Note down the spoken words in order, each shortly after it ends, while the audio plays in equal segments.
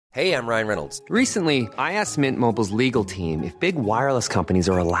Hey, I'm Ryan Reynolds. Recently, I asked Mint Mobile's legal team if big wireless companies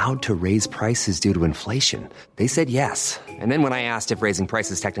are allowed to raise prices due to inflation. They said yes. And then when I asked if raising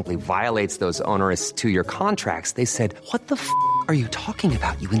prices technically violates those onerous two-year contracts, they said, "What the f*** are you talking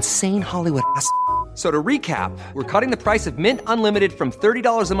about, you insane Hollywood ass?" So to recap, we're cutting the price of Mint Unlimited from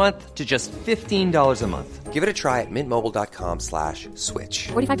 $30 a month to just $15 a month. Give it a try at mintmobile.com/switch.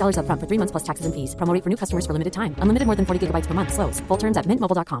 $45 up front for 3 months plus taxes and fees. Promo rate for new customers for limited time. Unlimited more than 40 gigabytes per month. Slows full terms at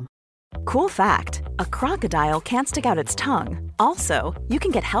mintmobile.com. Cool fact, a crocodile can't stick out its tongue. Also, you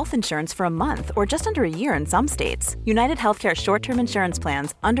can get health insurance for a month or just under a year in some states. United Healthcare short-term insurance plans,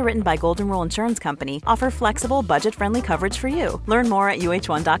 underwritten by Golden Rule Insurance Company, offer flexible, budget-friendly coverage for you. Learn more at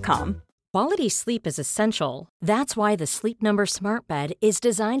uh1.com. Quality sleep is essential. That's why the Sleep Number Smart Bed is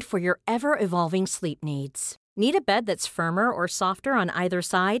designed for your ever-evolving sleep needs. Need a bed that's firmer or softer on either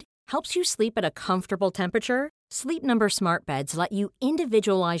side? Helps you sleep at a comfortable temperature? Sleep Number Smart Beds let you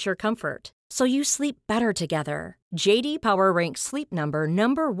individualize your comfort, so you sleep better together. J.D. Power ranks Sleep Number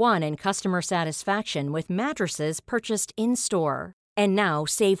 #1 in customer satisfaction with mattresses purchased in-store. And now,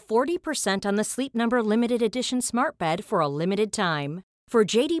 save 40% on the Sleep Number Limited Edition Smart Bed for a limited time.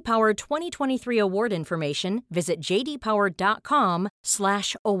 For JD Power 2023 award information, visit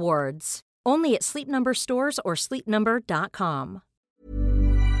jdpower.com/awards. Only at Sleep Number stores or sleepnumber.com.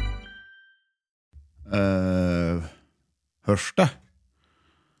 Hörs det?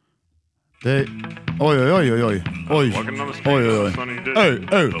 Det... Oj. Oj.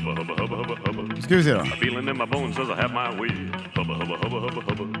 Ska vi se då.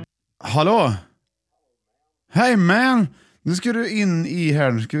 Hallå? Hej man! Nu ska du in i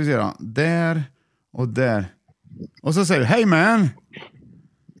här, ska vi se då. Där och där. Och så säger du, hej man!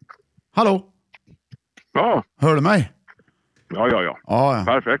 Hallå? Ja. Hör du mig? Ja. Ja.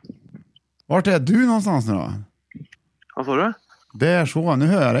 Perfekt. Vart är du någonstans nu då? Vad sa du? Det är så, nu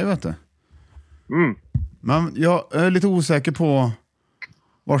hör jag dig, vet du. Men jag är lite osäker på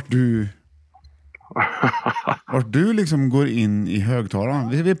vart du liksom går in i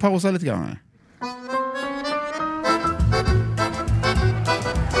högtalaren. Vi pausar lite grann här.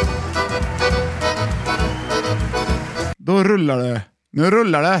 Då rullar det. Nu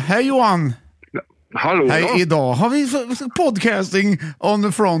rullar det. Hej Johan! Hallå. Hej, idag har vi podcasting on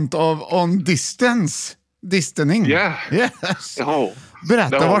the front of on distance. Distancing. Yeah. Yes. Ja.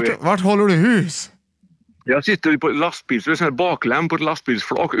 Berätta, vart håller du hus? Jag sitter på ett lastbils, det är en baklän på ett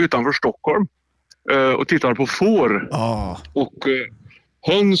lastbilsflak utanför Stockholm och tittar på får. Och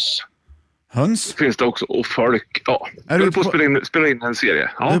höns finns det också, och folk. Ja. Jag är på att spela in en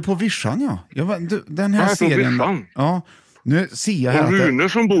serie. Ja. Du är på Vischan, ja. Den här serien. Ja. Nu ser jag här. Och Rune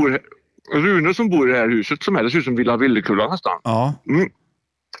som bor i det här huset, som är det ser ut som Villa Villekulla nästan. Ja.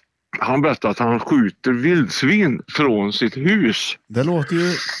 Han berättar att han skjuter vildsvin från sitt hus. Det låter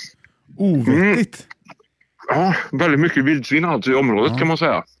ju ovettigt. Ja, väldigt mycket vildsvin alltså i området kan man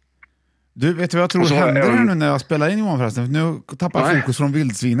säga. Du, vet du vad jag tror händer här nu när jag spelar in Johan förresten? Nu tappar jag fokus från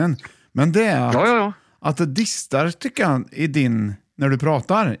vildsvinen. Men det är att det distar, tycker jag, när du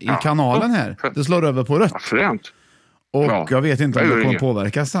pratar i kanalen här. Det slår över på rött. Fränt. Och jag vet inte om det kommer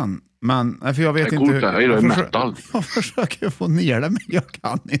påverka sen. Men för jag vet inte jag försöker få ner det, men jag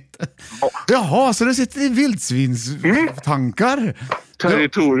kan inte. Jaha, så det sitter i vildsvinstankar.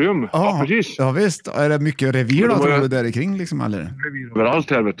 Territorium. Ja, precis. Ja visst, är det mycket revir då, tror du, där kring liksom, eller? Revir överallt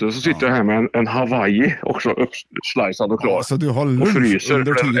här, vet du. Så sitter jag här med en Hawaii också uppslicead och klar. Så du har lunch och fryser,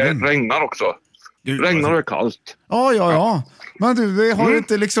 under tiden. Det regnar också. Regnar och är kallt. Ja. Men du, vi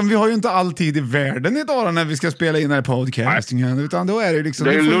har ju inte all tid i världen idag när vi ska spela in här podcastingen, utan då är det liksom...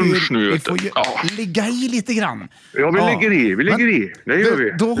 Det är lunch nu. Vi får ligga i lite grann. Ja, vi ligger i. Det gör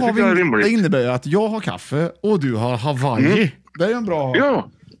vi. Då har vi, det innebär att jag har kaffe och du har Hawaii. Det är en bra... Ja.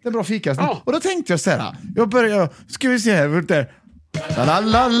 Det är en bra fika. Ja. Och då tänkte jag så här, ska vi se här, där.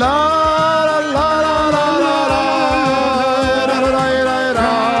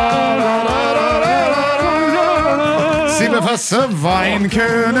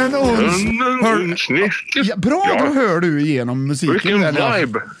 Weinkönen bra, då hör du igenom musiken. Vilken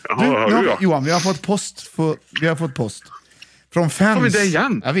vibe. Johan, vi har fått post från fans. Har vi det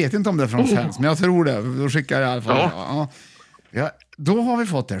igen? Jag vet inte om det är från fans, men jag tror det. Då skickar jag i alla fall. Ja, då har vi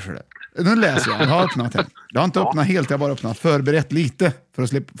fått det. Nu läser jag har öppnat det. Jag har inte öppnat helt, jag har bara öppnat förberett lite för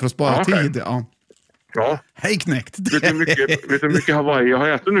att spara tid. Ja. Hej knäckt. Vet du hur mycket Hawaii jag har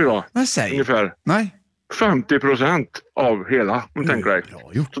ätit nu då? Vad säger? Ungefär. Nej. 50% av hela, tänker jag.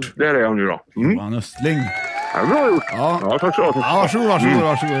 Bra gjort. Så där är jag nu då. Johan Östling. Ja, bra gjort. Ja, tack så mycket. Varsågod.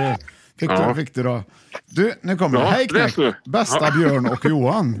 Fick du då. Du, nu kommer det. Hej knäck. Bästa Björn och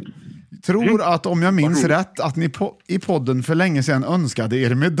Johan. tror att om jag minns rätt att ni i podden för länge sedan önskade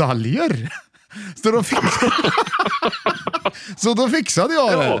er medaljer. Så då fixade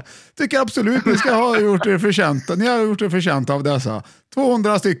jag det. Tycker absolut ni ska ha gjort er förtjänta. Ni har gjort er förtjänta av dessa.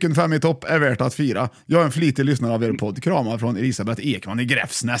 200 stycken 5 i topp är värt att fira. Jag är en flitig lyssnare av er podd. Kramar från Elisabeth Ekman i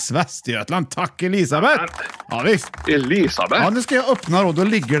Gräfsnäs, Västergötland. Tack Elisabeth! Ja visst. Elisabeth? Ja, nu ska jag öppna då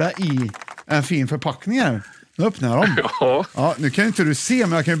ligger det i en fin förpackning här. Nu öppnar jag dem. Ja, nu kan inte du se,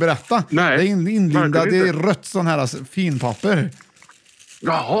 men jag kan ju berätta. Nej, det är inlindat, det är rött sån här finpapper.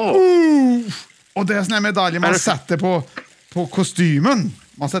 Jaha. Och det är såna här medaljer man sätter på kostymen.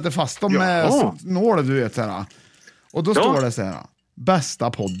 Man sätter fast dem med nål, du vet så här. Och då står det så här: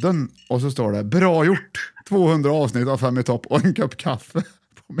 bästa podden, och så står det bra gjort, 200 avsnitt av 5 i topp och en kopp kaffe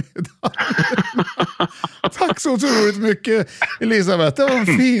på medaljen. Tack så otroligt mycket Elisabeth, det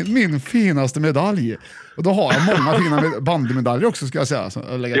var min finaste medalj. Och då har jag många fina bandmedaljer också, ska jag säga. Ja,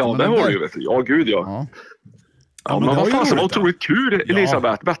 det har du ju, vet du. Ja, gud ja. Ja, men vad fan, det var otroligt kul,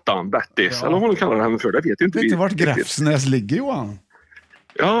 Elisabeth, Bettis, eller vad man kallar henne för, det vet inte vi. Vet du vart Gräfsnäs ligger, Johan?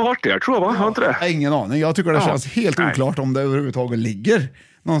 Jag har varit där, tror jag, va? Har inte det? Ingen aning, jag tycker det känns helt oklart om det överhuvudtaget ligger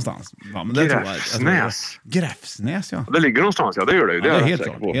någonstans. Ja, men det Gräfsnäs. Gräfsnäs, ja. Det ligger någonstans, ja, det gör det ju. Det är helt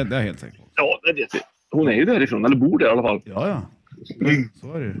klart. Det är helt säkert. Ja, det vet vi. Hon är ju därifrån, eller bor där i alla fall. Ja.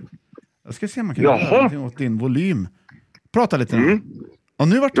 Så är det. Jag ska se om man kan göra någonting åt din volym. Prata lite nu. Och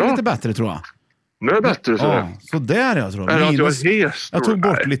nu vart det lite bättre, tror jag. Nu är det bättre, så. Ja, så där jag tror jag. Jag tog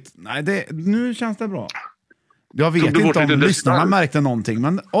bort lite. Nej, nu känns det bra. Jag vet inte om lyssnarna märkte någonting,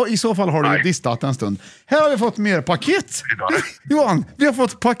 men i så fall har du distat en stund. Här har vi fått mer paket. Johan, vi har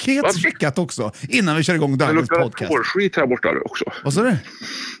fått paket skickat också innan vi kör igång dagens podcast. Det luktar skit här borta också. Vad sa du?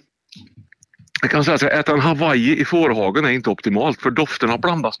 Jag kan säga att äta en Hawaii i fårhagen är inte optimalt, för doften har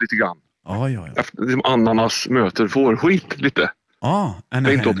blandats lite grann. Ja. Efter ananas möter fårskit lite. Det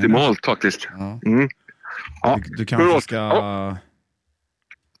är inte optimalt faktiskt. Ja. Du kanske ska...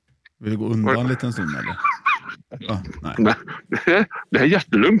 Vill du gå undan en liten stund, eller? Nej. Det är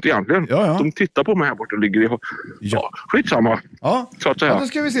jättelugnt egentligen. Ja. De tittar på mig här borta och ligger i... skitsamma. Ja, så att säga. Då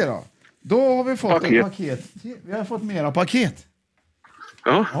ska vi se då. Då har vi fått ett paket. Vi har fått mera paket.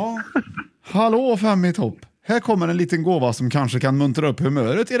 Ja. Hallå 5 i topp. Här kommer en liten gåva som kanske kan muntra upp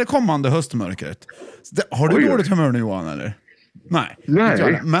humöret i det kommande höstmörkret. Har du dåligt humör nu, Johan, eller? Nej.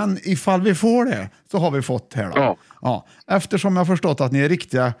 Men ifall vi får det, så har vi fått här då. Ja. Eftersom jag har förstått att ni är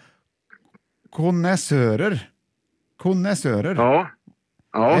riktiga konnässörer. Ja.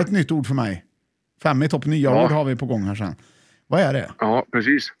 Det är ett nytt ord för mig. 5 i topp, nya ord har vi på gång här sen. Vad är det? Ja,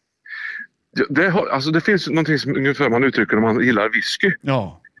 precis. Det finns någonting som ungefär man uttrycker när man gillar whisky.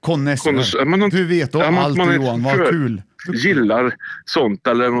 Ja, konnässör. Du vet då allt, Johan, vad kul. Gillar sånt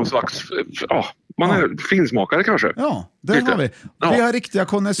eller någon slags... man är finsmakare kanske. Ja, det har vi. Vi har riktiga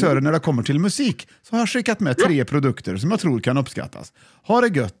konnässörer när det kommer till musik. Så har jag skickat med 3 produkter som jag tror kan uppskattas. Ha det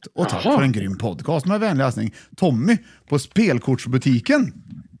gött och tack för en grym podcast. Med vänlig hälsning, Tommy på Spelkortsbutiken.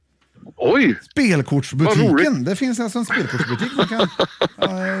 Oj! Spelkortsbutiken. Det finns alltså en spelkortsbutik. Man kan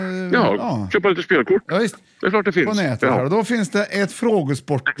köpa lite spelkort. Ja, visst. Det är klart det finns. På nätet här. Och då finns det ett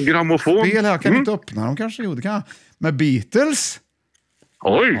frågesportspel här. Kan inte öppna dem kanske. Jo, det kan. Med Beatles.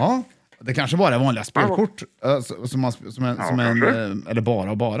 Oj! Ja. Det kanske bara är vanliga spelkort eller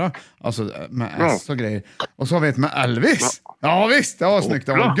bara alltså med S och grejer. Och så har vi ett med Elvis. Ja visst, det var snyggt.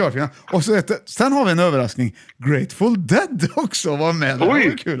 Det var görfina. Och så sen har vi en överraskning. Grateful Dead också var med. Det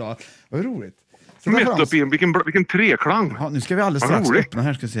var kul. Det var roligt. Mitt upp i vilken treklang. Ja, nu ska vi alldeles strax öppna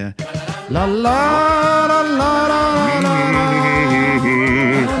här, ska vi se. La la la la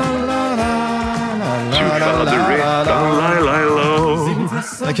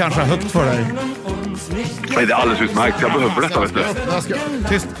det kanske är högt för dig. Nej, det är alldeles utmärkt. Jag behöver detta, vet du.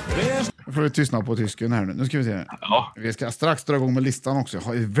 Tyst. Nu får vi tystna på tysken här nu. Nu ska vi se. Ja. Vi ska strax dra igång med listan också. Jag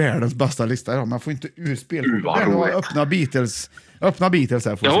har ju världens bästa lista idag. Man får inte ur spelkortet. Öppna Beatles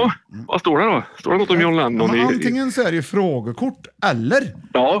här. Vad står det då? Står det något om John Lennon? Antingen så är det ju frågekort eller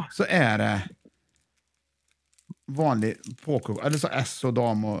så är det vanlig påkort. Eller så S och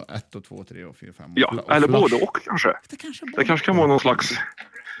dam och 1 och 2, 3 och 4, 5. Ja, eller både och kanske. Det kanske kan vara någon slags...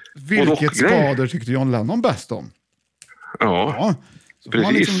 Vilket spader tyckte John Lennon bäst om? Ja, så får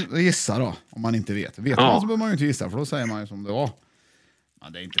man liksom gissa då, om man inte vet. Vet man så behöver man ju inte gissa, för då säger man ju som det var. Ja,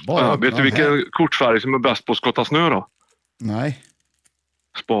 det är inte bara vet du vilken kortfärg som är bäst på att skotta snö då? Nej.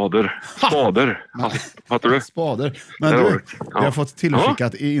 Spader. Fattar du? Spader. Men du, jag har fått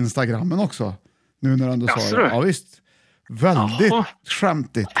tillskickat i Instagrammen också. Nu när du sa det. Ja visst. Väldigt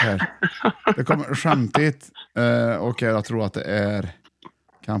skämtigt här. Det kommer skämtigt. Okej, jag tror att det är...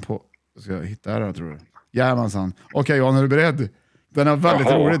 Ska jag hitta det här, tror du? Jajamensan. Okej, Johan, är du beredd? Den är väldigt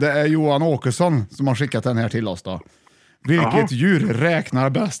rolig. Det är Johan Åkesson som har skickat den här till oss då. Vilket djur räknar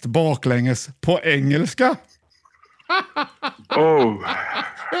bäst baklänges på engelska?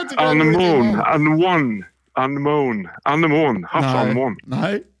 Anemon. Havsanemon.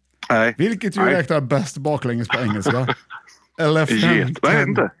 Nej. Nej. Vilket djur räknar bäst baklänges på engelska? Elefanten. Vad är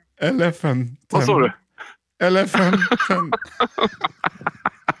det? Elefanten. Vad sa du? Elefanten.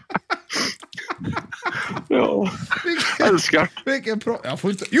 Ja. Älskar. Jag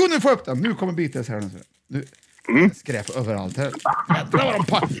får inte. Jo, nu får jag upp den. Nu kommer BTS här nu. Skräp överallt här.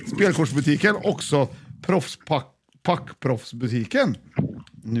 Spelkortsbutiken, också packproffsbutiken.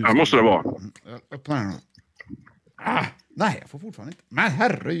 Nu måste det vara. Öppna den. Nej, jag får fortfarande inte. Men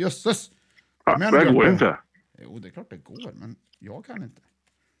herrejösses. Det går inte. Jo, det är klart det går, men jag kan inte.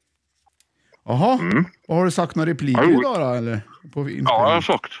 Jaha, och har du sagt några repliker idag då, eller? Ja, jag har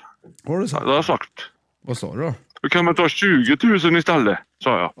sagt. Vad har du sagt? Jag har sagt. Vad sa du då? Du kan man ta 20 000 istället,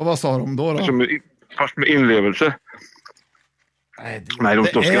 sa jag. Och vad sa de då? Fast med inlevelse. Nej, de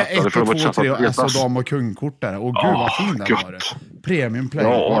står skrattade för att det var ett SO dam och kungkort där. Och gud vad fin den var. Premium play.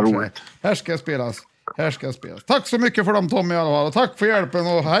 Ja, roligt. Här ska spelas. Tack så mycket för dem, Tommy, i alla fall. Och tack för hjälpen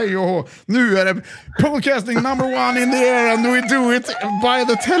och hej och hå. Nu är det podcasting number 1 in the air and we do it by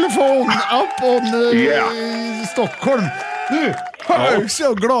the telephone up on Stockholm. Nu,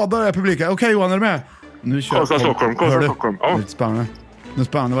 så glada är publiken. Okej, Johan, är du med? Nu kör Kosta Stockholm. Ja. Det är spännande. Nu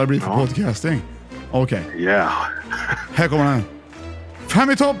spännande vad det blir för podcasting. Okej. Här kommer den.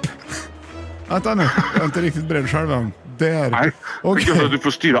 5 i topp. Vänta nu, jag är inte riktigt beredd själv än. Där. Nej, okay. Du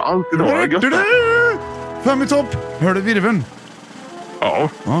får styra allt idag. 5 i topp. Hör du virven? Ja.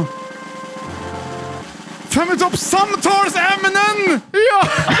 5 i topp samtalsämnen! Ja!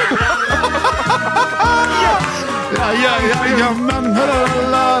 Men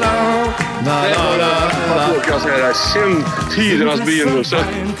jag säger det, sen tidernas begynnelse.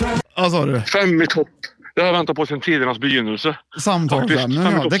 Vad sa du? 5 i topp. Det har jag väntat på sen tidernas begynnelse.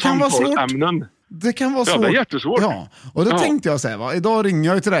 Samtalsämnen, ja. Det kan vara svårt. Det kan vara svårt. Ja, det är jättesvårt. Ja, och då tänkte jag så här, va? Idag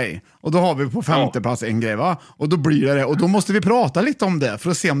ringer jag till dig och då har vi på 5:e plats en grej, va? Och då blir det, och då måste vi prata lite om det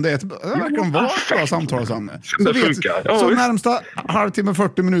för att se om det är ett bra samtalsämne. Så närmsta halvtimme,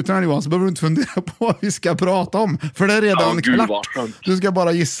 40 minuter, Johan, så behöver du inte fundera på vad vi ska prata om. För det är redan klart. Du ska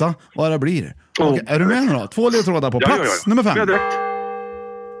bara gissa vad det blir. Okej, är du med nu då? 2 ledtrådar på plats nummer 5.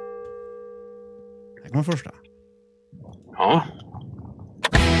 Här kommer första. Ja.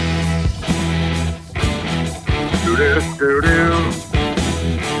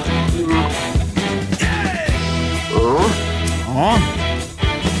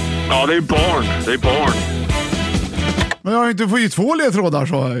 Ja, det är barn. Men jag har inte fått 2 ledtrådar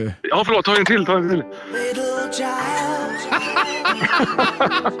så. Ja, förlåt, ta en till.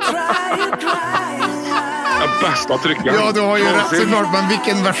 Bästa trycken. Ja, du har ju rätt såklart, men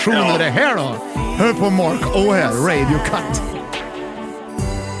vilken version är det här då? Hör på Mark O här, Radio Cut.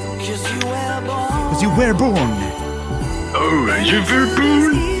 'Cause you were born. Oh, you were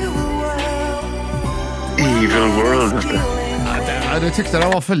born. Evil world. Ja, du tyckte det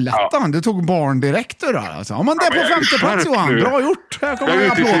var för lätt. Du tog barn direkt då. Alltså. Ja, men det är på 5:e plats, Johan. Bra gjort. Här kommer jag är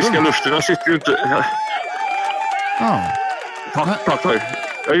ute i friska applåden. luften. Jag sitter ju inte... Ja. Tack.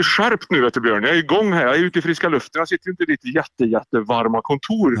 Jag är skärpt nu, vet du, Björn. Jag är igång här. Jag är ute i friska luften. Jag sitter inte i jättevarma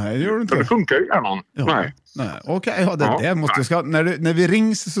kontor. Nej, det gör du inte. Det funkar ju gärna. Ja. Nej. Okej, det måste ska när vi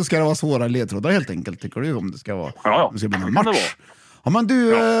rings så ska det vara svåra ledtrådar helt enkelt, tycker du, om det ska vara. Ja. Om det ska bli en match. Ja, men du,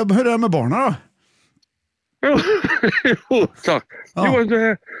 hur är det med barnen då? Jo, tack. Ja. Jo,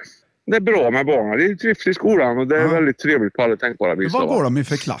 det är bra med barnen. Det är trivs i skolan och det är väldigt trevligt på alla tänkbara vis. Vad går de i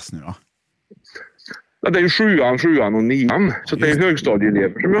för klass nu då? Ja, det är ju 7:an och 9:an. Så det är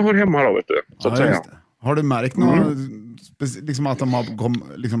högstadieelever som jag har hemma då, vet du. Så att säga. Har du märkt liksom att de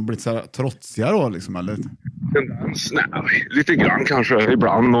har blivit så här trotsiga då, liksom, eller? Nej, lite grann kanske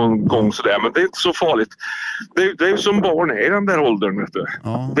ibland någon gång sådär, men det är inte så farligt. Det är ju som barn är i den där åldern, vet du.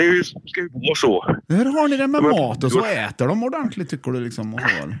 Ja. Det är ju, ska ju gå så. Hur har ni det med mat och så? Äter de ordentligt, tycker du, liksom?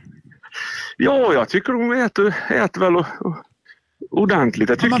 Ja, jag tycker de äter väl ordentligt.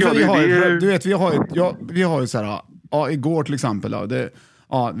 Jag tycker vi har ju så här, igår till exempel,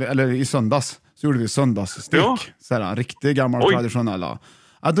 eller i söndags så gjorde vi söndagsstick, så här riktigt gammal traditionella.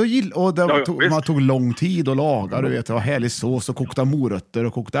 Ja, man tog lång tid att laga, du vet, det var härlig sås och kokta morötter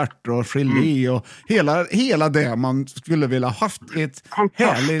och kokta ärtor och gelé och hela det man skulle vilja haft ett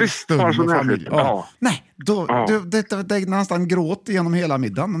härligt stund med familj. Ja. Nej, det är nästan gråt genom hela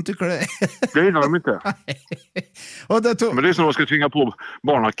middagen. De tycker det. Det gillar de inte. Men det är som att man ska tvinga på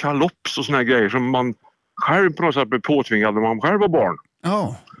barnen kalops och såna här grejer som man själv på något sätt blir påtvingad när man själv var barn.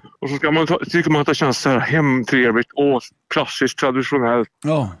 Ja. Och så ska tycker man att det känns så här hemtrevligt och klassiskt traditionellt.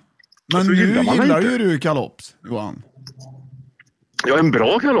 Ja. Men nu gillar ju du kalops, Johan. Ja, en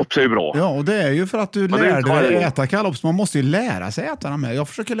bra kalops är ju bra. Ja, och det är ju för att du lärde dig äta kalops. Man måste ju lära sig äta dem med. Jag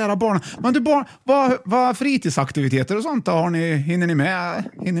försöker lära barnen. Men du vad fritidsaktiviteter och sånt då?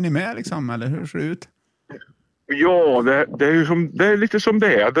 Hinner ni med liksom? Eller hur ser det ut? Ja, det är lite som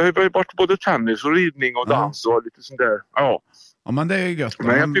det är. Det har ju varit både tennis och ridning och dans och lite sånt där. Ja, men det är ju gött.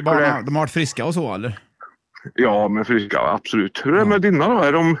 Men de har varit friska och så, eller? Ja, men friska, absolut. Hur är det med dina då?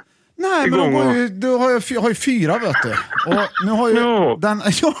 Är de... Nej, men du har ju 4, vet du. Och nu har ju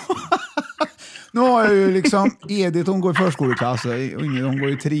nu har jag ju liksom Edith, hon går i förskoleklass och Ingrid, hon går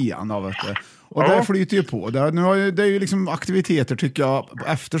i 3:an då, vet du. Och där flyter ju på. Det är ju liksom aktiviteter tycker jag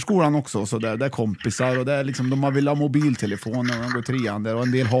efter skolan också. Så där är kompisar och det är liksom, de vill ha mobiltelefoner när de går i 3:an där. Och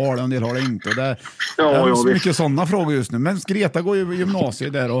en del har det och en del har det inte. Och det är så mycket sådana frågor just nu. Men Greta går ju i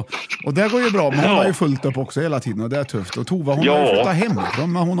gymnasiet där och det går ju bra. Men hon har ju fullt upp också hela tiden och det är tufft. Och Tova, hon har ju flyttat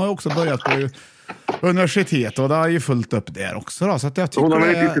hemifrån. Men hon har ju också börjat på universitet och det är ju fullt upp där också. Då. Så att jag tycker hon har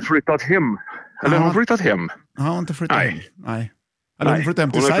väl inte flyttat hem? Eller har hon flyttat hem? Har hon inte flyttat hem? Nej. Eller hon flyttade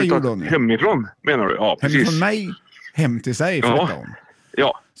hem till sig. Hemifrån, menar du? Ja, precis. Hemifrån mig, hem till sig flyttade hon.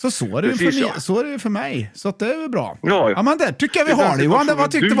 Ja. Så är det ju för mig. Så att det är ju bra. Ja, men det tycker jag vi har det, Johan. Det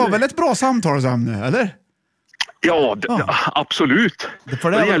var väl ett bra samtalsämne, eller? Ja, absolut.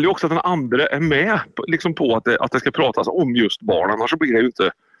 Det gäller ju också att den andra är med liksom på att det ska pratas om just barn. Annars så blir det ju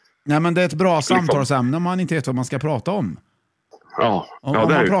inte... Nej, men det är ett bra samtalsämne om man inte vet vad man ska prata om. Ja, om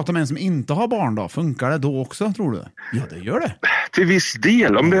man pratar med en som inte har barn då, funkar det då också, tror du? Ja, det gör det. Till viss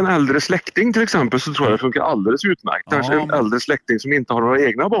del. Om det är en äldre släkting till exempel så tror jag det funkar alldeles utmärkt. Kanske en äldre släkting som inte har några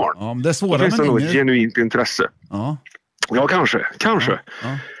egna barn. Ja, men det är svårare. Då finns det nog ett genuint intresse. Ja, kanske.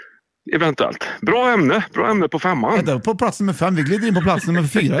 Ja. Eventuellt. Bra ämne på 5:an. Det är på plats nummer 5. Vi glider in på plats nummer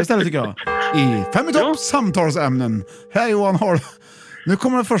 4 istället tycker jag. I 5 i topp samtalsämnen. Här Johan nu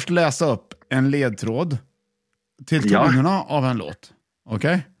kommer jag först läsa upp en ledtråd till tonerna av en låt.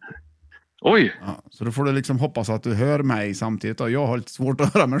 Okej? Oj! Ja, så då får du liksom hoppas att du hör mig samtidigt. Och jag har lite svårt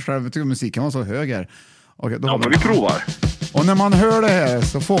att höra mig själv. Jag tycker musiken var så hög här. Okej, då men vi provar. Och när man hör det här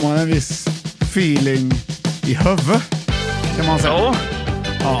så får man en viss feeling i huvudet, kan man säga.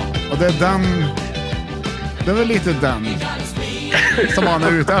 Ja, och det är den... Det är väl lite den som man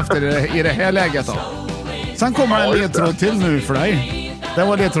är ute efter i det här läget då. Sen kommer en ledtråd till nu för dig. Det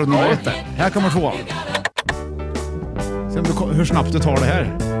var ledtråd nummer 1. Här kommer 2. Se hur snabbt du tar det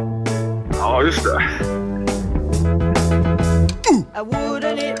här. Ja, just det.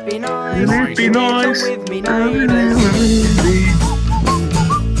 Wouldn't it be nice? Wouldn't it be nice? With me neighbours.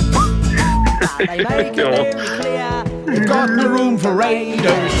 They make it very clear. You've got no room for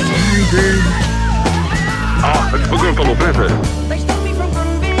raiders. Ja, vad går på låten heter? They stop me from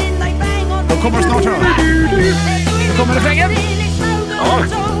grooving. They bang on. Då kommer snart här. Nu kommer refrängen.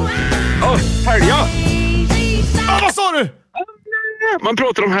 Ja, helga. Vad sa du? Man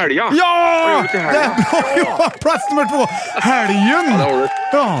pratar om helga. Ja! Det är bra. Plats nummer 2. Helgen.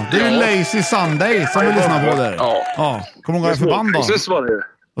 Ja, det är Lazy Sunday som vi lyssnar på där. Ja. Kommer du ihåg förband då?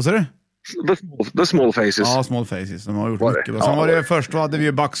 Vad sa du? The Small Faces. Ja, Small Faces. De har gjort mycket. Och sen var det först hade vi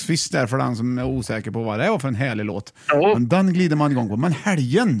ju Bucks Fist där för den som är osäker på vad det var för en härlig låt. Men den glider man igång på. Men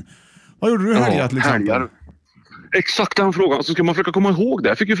helgen. Vad gjorde du helgen till exempel? Exakt den frågan. Så ska man försöka komma ihåg det.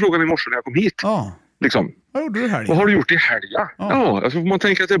 Jag fick ju frågan i morse när jag kom hit. Ja. Liksom. Vad gjorde du helgen? Vad har du gjort i helgen? Ja, alltså får man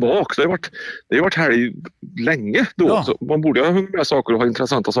tänka tillbaka. Det har varit helg länge då. Ja. Så man borde ha med saker och ha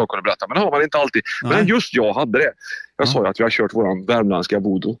intressanta saker att berätta. Men det har man inte alltid. Nej. Men just jag hade det. Jag sa ju att vi har kört våran värmländska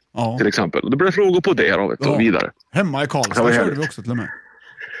voodoo till exempel. Och det blev frågor på det och vidare. Hemma i Karlstad körde vi också till och med.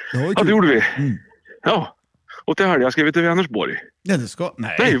 Det gjorde vi. Ja. Och till helgen ska vi till Vänersborg. Ja, det ska...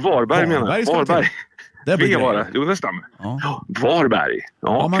 Nej, Varberg menar jag. Varberg. Det blir det. Jo, det stämmer. Ja. Varberg.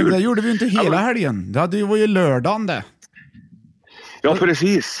 Ja, men kul. det gjorde vi ju inte hela helgen. Det hade ju varit lördagen det. Ja,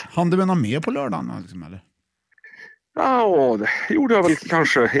 precis. Han du menar med på lördagen liksom, eller? Ja, det gjorde jag väl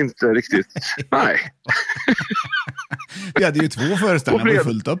kanske inte riktigt. Nej. Vi hade ju 2 föreställningar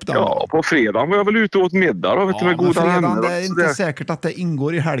fullt upp då. Ja, på fredagen var jag väl ute och åt middag då, vet du, med goda vänner. Men det är inte säkert att det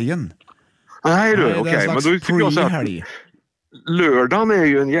ingår i helgen. Nej du, okej. Men då tycker jag så att lördagen är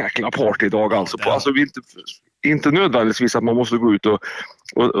ju en jäkla partydag alltså. Alltså inte nödvändigtvis att man måste gå ut och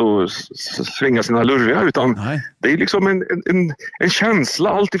svänga sina lurviga, utan det är liksom en känsla,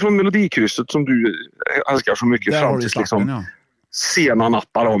 allt ifrån melodikrysset som du älskar så mycket fram till liksom sena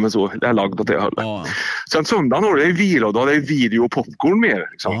nattar av med så är lagd åt det hållet. Ja. Sen söndagen har det är vilodag, det är video och popcorn mer.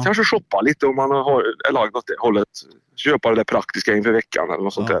 Liksom. Kanske shoppa lite om man är lagd åt det hållet. Köpa det där praktiska inför veckan eller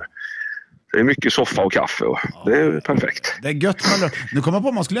något sånt där. Det är mycket soffa och kaffe och det är perfekt. Det är gött. Nu kommer jag på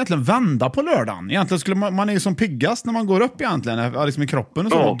att man skulle egentligen vända på lördagen. Egentligen skulle man är ju som piggast när man går upp egentligen, liksom i kroppen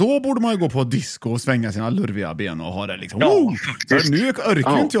och så. Ja. Då borde man ju gå på disco och svänga sina lurviga ben och ha det liksom. Ja, nu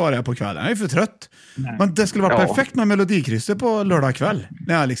orkar inte jag det på kvällen. Jag är för trött. Nej. Men det skulle vara perfekt med melodikrysset på lördag kväll.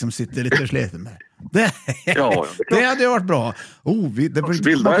 När jag liksom sitter lite sliten med det. Det hade ju varit bra.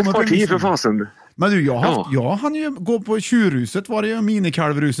 Bilda ett parti för fasen. Men du, jag hann ju gå på tjurhuset, var det ju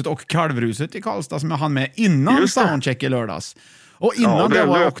minikalvruset och kalvruset i Karlstad som jag hann med innan soundcheck i lördags. Och innan det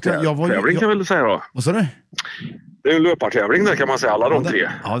var löpartävling kan jag väl säga då. Vad sa du? Det är en löpartävling där kan man säga, alla de tre.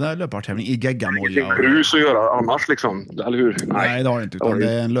 Ja, det är en löpartävling i geggamoja. Det är grus att göra annars liksom, eller hur? Nej, det har det inte, utan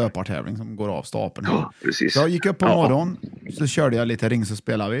det är en löpartävling som går av stapeln. Ja, precis. Så jag gick upp på morgon, så körde jag lite ring så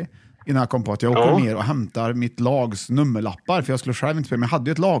spelade vi. Innan jag kom på att jag åker ner och hämtar mitt lags nummerlappar. För jag skulle själv inte spela, men jag hade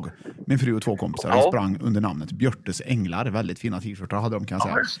ju ett lag. Min fru och 2 kompisar. Och sprang under namnet Björtes Änglar. Väldigt fina t-shirtar hade de, kan jag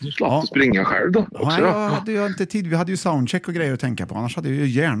säga. Du slapp springa själv då också. Nej, jag hade ju inte tid. Vi hade ju soundcheck och grejer att tänka på. Annars hade jag ju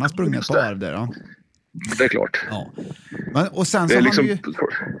gärna sprungit ett par där. Ja. Det är klart. Ja. Men, och sen det är så liksom...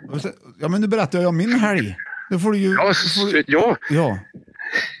 Ja, men nu berättar jag om min helg. Då får du ju... Ja.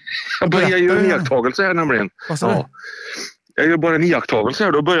 Jag börjar ju en iakttagelse här nämligen. Vad sa du? Jag gör bara en iakttagelse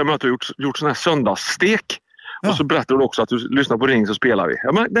här. Då börjar jag med att du har gjort sån här söndagsstek. Ja. Och så berättar du också att du lyssnar på ring så spelar vi.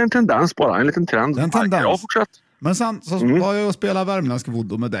 Ja, men det är en tendens bara. En liten trend. En tendens. Ja, fortsätt. Men sen så var jag och spelade värmländsk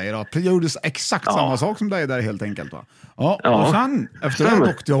voodoo med dig då. Jag gjorde exakt samma sak som dig där helt enkelt va. Ja. Och sen efter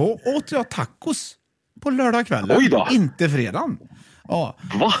det åt jag tacos på lördag kväll. Oj då. Inte fredagen. Ja.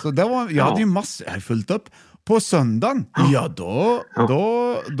 Va? Så det var, jag hade ju massor, jag hade fullt upp. På söndagen, då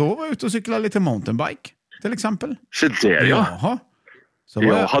var jag ute och cyklade lite mountainbike. Till exempel. Så där Jaha.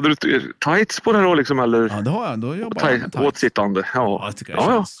 Så hade du tights på det då liksom eller? Ja, det har jag. Då jobbar jag med tights. Åtsittande. Ja, jag tycker det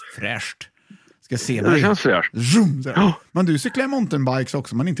känns fräscht. Ska se det känns fräscht. Men du cyklar mountainbikes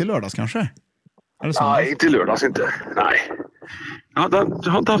också, men inte i lördags kanske? Nej, inte i lördags inte. Nej. Jag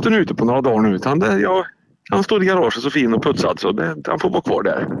har inte haft den ute på några dagar nu. Utan han står i garaget så fin och putsad så han får vara kvar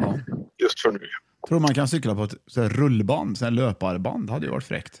där. Ja. Just för nu. Tror man kan cykla på ett så här rullband, så här löparband, hade ju varit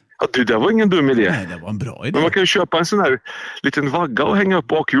fräckt. Ja, det var ingen dum idé. Nej, det var en bra idé. Men man kan ju köpa en sån här liten vagga och hänga upp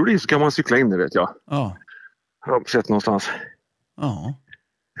bakhjul i så kan man cykla in det, vet jag. Ja. Jag har sett någonstans. Ja.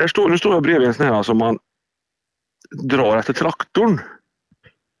 Nu står jag bredvid en sån här som man drar efter traktorn.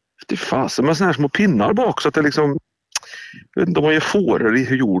 Det är fasen med såna här små pinnar bak så att det liksom... Jag vet inte om man gör fåror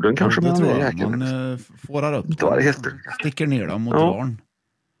i jorden kanske. Det tror jag. Man fårar upp dem. Sticker ner dem mot dörren.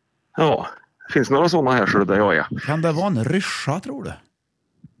 Ja. Finns några sådana här så där jag är. Kan det vara en ryscha, tror du?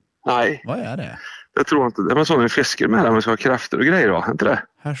 Nej. Vad är det? Jag tror inte. Det är sådana fiskar med där man ska ha krafter och grejer, va? Inte det?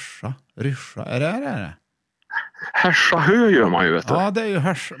 Härsa, ryscha. Är det? Härsa hö gör man ju, vet du. Ja, det är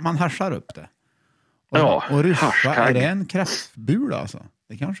ju man härsar upp det. Och ryscha, är det en kräftbul alltså?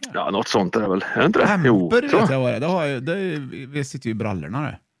 Det kanske är. Ja, något sånt är det väl. Är det inte det? Hämper vet jag vad det är. Det sitter ju i brallorna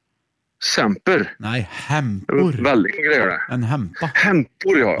det. Semper? Nej, hämpor. Väldigt grejer det. En hämpa.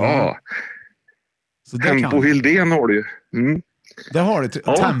 Hämpor, ja. Så Tempo Hildén har du ju. Mm. Det har du.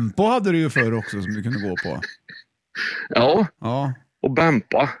 Tempo hade du ju förr också som du kunde gå på. Ja. Och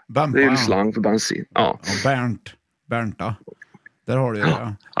Bempa. Det är ju slang för bensin. Ja. Och Bernta. Där har du ju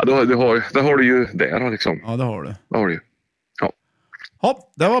det. Ja, det har du ju där liksom. Ja, det har du. Det har du ju. Ja.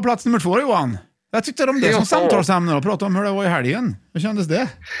 Hopp, det var plats nummer 2, Johan. Jag tyckte om det som samtalsämne och prata om hur det var i helgen. Hur kändes det?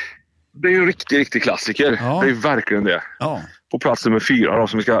 Det är ju en riktig klassiker. Ja. Det är verkligen det. Ja. På plats nummer 4 då,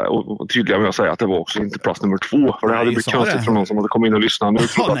 som vi ska tydliga med att säga att det var också inte plats nummer 2. För det hade blivit konstigt för någon som hade kommit in och lyssnat. Nu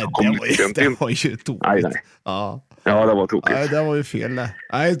det var ju tokigt. Nej. Ja, det var tokigt. Nej, det var ju fel det.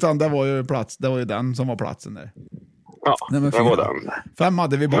 Nej, utan det var ju den som var platsen där. Ja, det var den. 5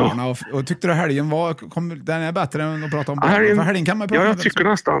 hade vi barna och tyckte du helgen den är bättre än att prata om barnen? För helgen kan man prata om. Jag tycker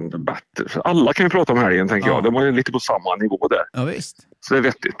nästan bättre. För alla kan ju prata om helgen, tänker jag. De var ju lite på samma nivå där. Ja, visst. Så det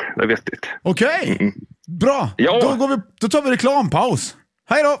är vettigt. Okej. Bra. Ja. Då tar vi reklampaus.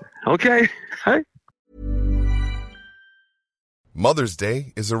 Hej då. Okej. Hej. Mother's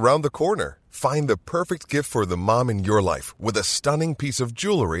Day is around the corner. Find the perfect gift for the mom in your life with a stunning piece of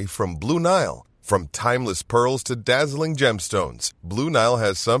jewelry from Blue Nile. From timeless pearls to dazzling gemstones, Blue Nile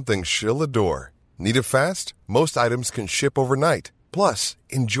has something she'll adore. Need it fast? Most items can ship overnight. Plus,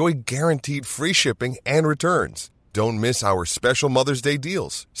 enjoy guaranteed free shipping and returns. Don't miss our special Mother's Day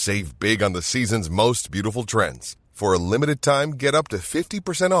deals. Save big on the season's most beautiful trends. For a limited time, get up to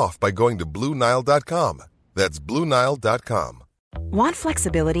 50% off by going to BlueNile.com. That's BlueNile.com. Want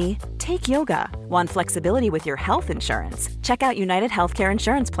flexibility? Take yoga. Want flexibility with your health insurance? Check out United Healthcare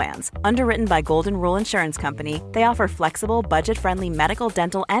Insurance Plans. Underwritten by Golden Rule Insurance Company, they offer flexible, budget-friendly medical,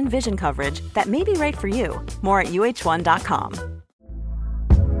 dental, and vision coverage that may be right for you. More at UH1.com.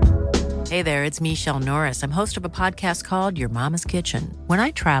 Hey there, it's Michelle Norris. I'm host of a podcast called Your Mama's Kitchen. When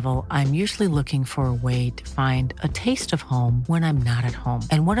I travel, I'm usually looking for a way to find a taste of home when I'm not at home.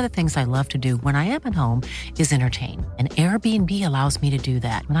 And one of the things I love to do when I am at home is entertain. And Airbnb allows me to do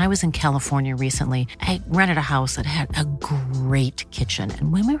that. When I was in California recently, I rented a house that had a great kitchen.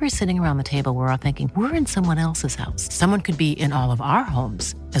 And when we were sitting around the table, we're all thinking, we're in someone else's house. Someone could be in all of our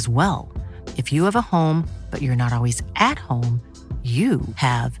homes as well. If you have a home, but you're not always at home, you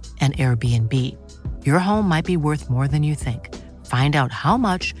have an Airbnb. Your home might be worth more than you think. Find out how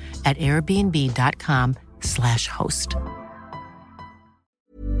much at airbnb.com/host.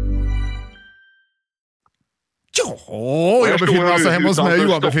 Ja, jag befinner alltså hemma hos mig.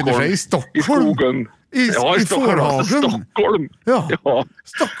 Johan befinner sig i Stockholm. I skogen. I Fårhagen. Stockholm. Ja.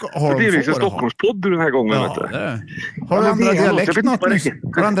 Stockholm. Det är liksom Stockholmspodd den här gången. Ja, har du ändrat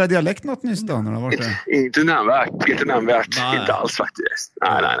dialekt något nyss då? När du har varit där? Inte nämnvärt. Inte alls faktiskt.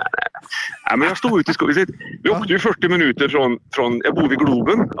 Nej. Men jag stod ute i skogen. Vi åkte ju 40 minuter från jag bor vid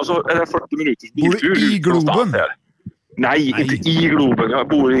Globen. Alltså är det 40 minuters biltur. Bor du i Globen? Nej, inte i Globen. Jag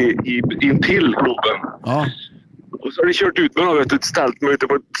bor intill Globen. Ja. Och så har de kört ut med något och ställt mig ute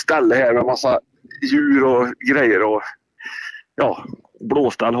på ett ställe här med massa djur och grejer och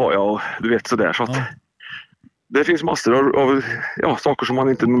blåställ har jag och du vet sådär så att det finns massor av saker som man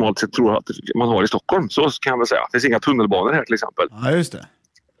inte normalt sett tror att man har i Stockholm, så kan jag väl säga. Det finns inga tunnelbanor här till exempel. Ja, just det.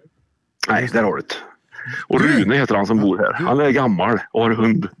 Nej, där har du det. Och Rune heter han som bor här. Han är gammal och har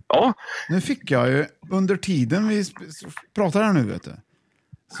hund. Ja. Nu fick jag ju under tiden vi pratar här nu, vet du.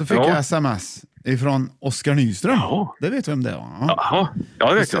 Så fick jag sms ifrån Oskar Nyström. Ja. Det vet du vem det var. Ja,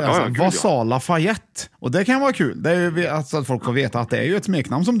 det vet jag. Vasal Lafayette. Och det kan vara kul. Det är ju alltså att folk får veta att det är ju ett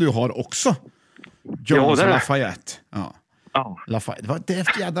smeknamn som du har också. Jones Lafayette. Ja. Lafayette. Det är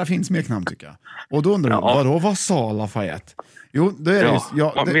ett jädra fint smeknamn tycker jag. Och då undrar jag, vadå Vasal Lafayette? Jo, det är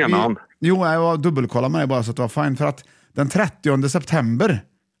vad menar han? Jo, jag var dubbelkolla med det bara så att det var fint. För att den 30 september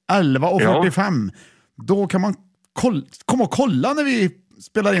 11:45 då kan man komma och kolla när vi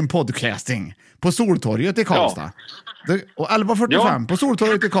spelar in podcasting på Soltorget i Karlstad. Och 11:45 på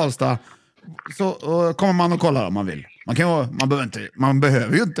Soltorget i Karlstad så kommer man och kollar om man vill. Man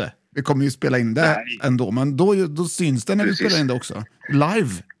behöver ju inte. Vi kommer ju spela in det ändå, men då syns det när vi spelar in det också. Live.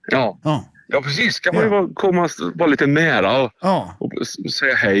 Ja, precis. Kan man ju vara lite nära och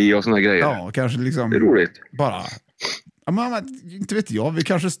säga hej och såna grejer. Ja, kanske liksom. Det är roligt. Bara. Ja, men, inte vet jag, vi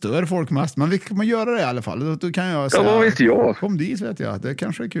kanske stör folk mest, men vi kommer göra det i alla fall. Då kan jag säga, vad vet jag? Kom dit vet jag, det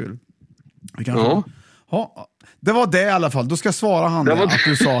kanske är kul. Det var det i alla fall. Då ska jag svara han att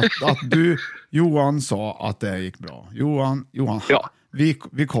du sa att du, Johan sa att det gick bra. Johan,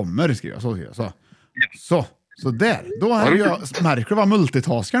 vi kommer, skriver jag. Så där. Då har jag märker vad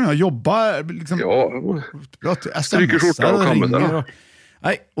multitaskar nu. Jag jobbar liksom. Stryker skjortan och kommer.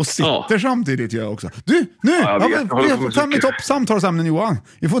 Nej, och sitter samtidigt gör jag också. Du, nu! Vi har fram i topp samtalsämnen, Johan.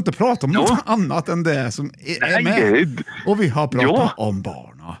 Vi får inte prata om något annat än det som är med. Och vi har pratat om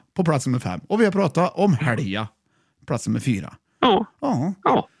barna på plats nummer 5. Och vi har pratat om helga plats nummer 4. Ja.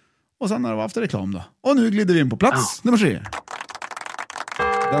 Och sen har vi haft reklam då. Och nu glider vi in på plats nummer 3.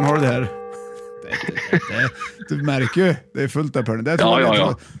 Den har du där. Du märker ju, det är fullt där på den. Det är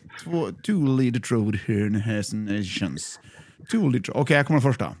two leader trode here in has nations. Okej, jag kommer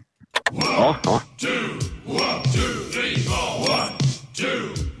första. Ja.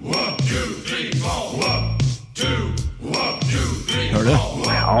 Hör du?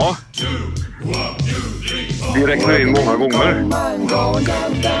 Ja. Vi räknar in många gånger.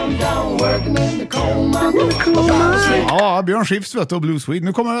 Ja, Björn Skifs vet du, och Blue Swede.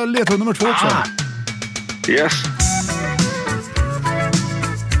 Nu kommer ledtråd nummer 2 också. Yes.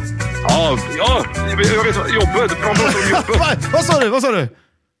 Ja, jag vet jobbet. Man pratar om jobbet. Vad sa du?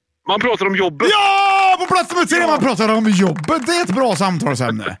 Man pratar om jobbet. Ja, på plats nummer 3 man pratar om jobbet. Det är ett bra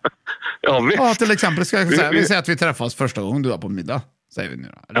samtalsämne. Ja, till exempel ska jag säga, vi säger att vi träffas första gången du var på middag. Säger vi nu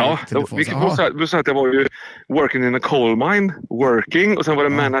då. Vi kan säga att jag var ju working in a coal mine, working, och sen var det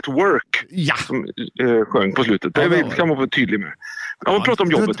man at work som sjöng på slutet. Det kan man vara tydlig med. Ja, man pratar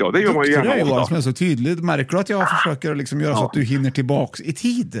om jobbet, det gör man ju gärna ofta. Det som är så tydligt. Märker du att jag försöker liksom göra så att du hinner tillbaks i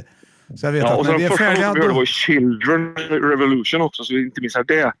tid? Så jag vet att och när vi är färdiga... Det var Children Revolution också, så vi inte missar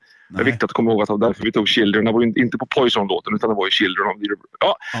det. Det är viktigt att komma ihåg att därför vi tog Children. Det var inte på Poison-låten, utan det var ju Children of the...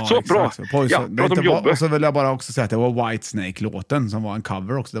 Så exakt, bra! Poison. Prata om jobbet. Och så vill jag bara också säga att det var Whitesnake-låten som var en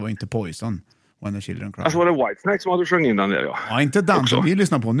cover också. Det var inte Poison. When the Children Cry. Alltså var det Whitesnake som hade sjungit in den där, Ja, inte den som vi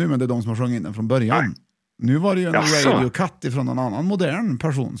lyssnar på nu, men det är de som har sjungit in den från början. Nej. Nu var det ju en radio-cut ifrån en annan modern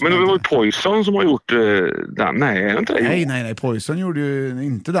person. Men det var ju Poison som har gjort den. Nej, inte det. Nej. Poison gjorde ju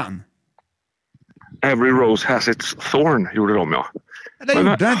inte den. Every Rose Has Its Thorn gjorde de, ja.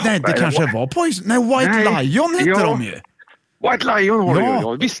 Det kanske var Poison. Nej, White Lion hette de ju. White Lion har du ju.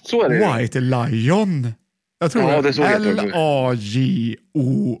 Ja, visst så är det. White Lion. Jag tror det är L-A-J-O-O-N.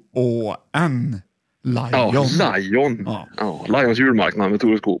 Lion. Ja, Lion. Ja, Lions julmarknad med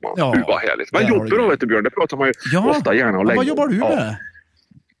Tore Skogman. Ja. Gud vad härligt. Men jobbar då, vet du, Björn, det pratar man ju ofta gärna och länge. Vad jobbar du med?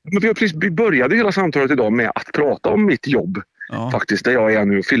 Men vi började hela samtalet idag med att prata om mitt jobb. Faktiskt, där jag är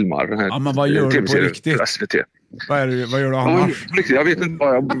nu och filmar den här men vad gör du på riktigt? SVT. Vad gör du annars? Jag vet inte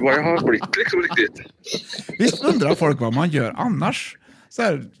vad jag har blivit liksom riktigt. Visst undrar folk vad man gör annars? Så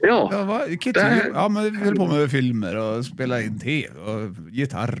här, men vi höll på med filmer och spela in tv och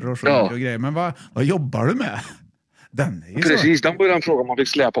gitarr och och grejer. Men vad jobbar du med? Precis, den var den frågan man fick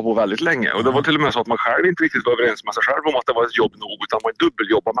släpa på väldigt länge. Och det var till och med så att man själv inte riktigt var överens med sig själv om att det var ett jobb nog, utan man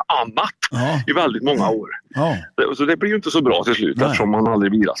dubbeljobbade med annat i väldigt många år. Så det blir ju inte så bra till slut eftersom man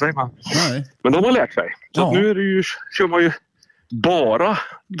aldrig vilar sig. Men de har lärt sig. Så att nu är det ju, kör man ju bara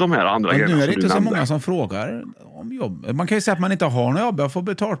de här andra grejerna. Nu är det inte så många som frågar om jobb. Man kan ju säga att man inte har något jobb, jag får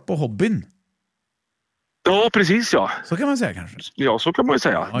betalt på hobbyn. Ja, precis ja. Så kan man säga kanske. Ja, så kan man ju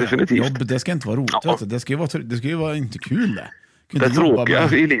säga, definitivt. Jobb, det ska inte vara roligt. Det ska ju vara inte kul det. Det är tråkiga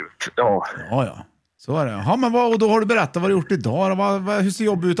i livet, Ja. Så är det. Ja, men och då har du berättat vad du gjort idag. Hur ser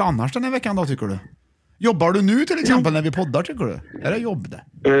jobb ut annars den här veckan då, tycker du? Jobbar du nu till exempel när vi poddar, tycker du? Är det jobb det?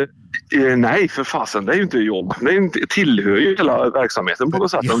 Nej, för fasen, det är ju inte jobb. Det tillhör ju hela verksamheten på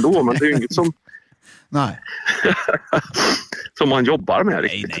något sätt ändå, men det är ju inget som... Nej. som man jobbar med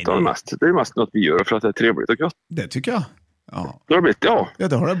riktigt. Nej. Det är mest något vi gör för att det är trevligt och gott. Det tycker jag. Ja. Det har blivit, Ja,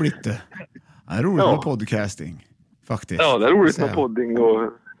 det har det blivit det. Det är roligt med podcasting, faktiskt. Ja, det är roligt med podding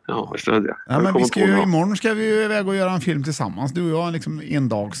och... Ja, det. Men imorgon ska vi ju iväg och göra en film tillsammans. Du och jag, liksom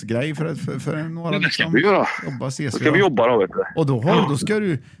endagsgrej för några... Det ska vi göra. Då ska vi jobba då, vet du. Och då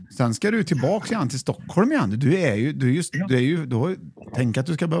ska du tillbaka igen till Stockholm igen. Tänk att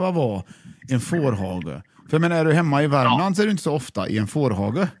du ska behöva vara i en fårhage. För men är du hemma i Värmland så är du inte så ofta i en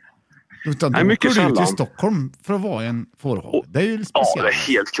fårhage. Utan då åker du till Stockholm för att vara i en fårhage. Det är ju speciellt. Ja, det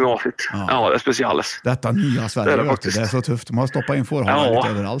är helt knasigt. Ja, det är speciellt. Detta nya Sverige, det är så tufft. De har stoppat in fårhagar lite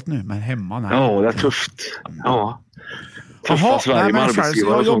överallt nu, men hemma nej. Ja, det är tufft. Ja.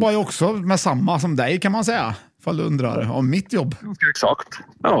 Jag jobbar ju också med samma som dig, kan man säga. Fall du undrar om mitt jobb. Exakt.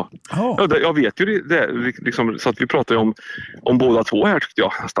 Ja. Jag vet ju det liksom, så att vi pratar ju om båda två här, tyckte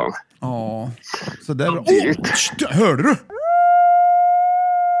jag nästan. Ja. Så det är hörde du?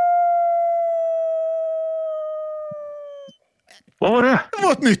 Vad var det? Det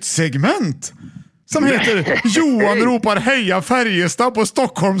var ett nytt segment som heter Johan ropar heja Färjestad på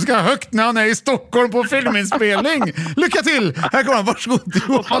stockholmska högt när han är i Stockholm på filminspelning. Lycka till! Här kommer han, varsågod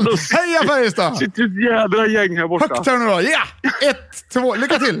Johan. Heja Färjestad! Sitter ett jädra gäng här borta. Högt här nu då, ja! 1, 2,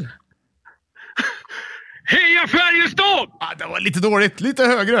 lycka till! Heja Färjestad! Det var lite dåligt, lite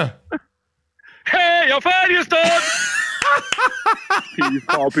högre. Heja Färjestad!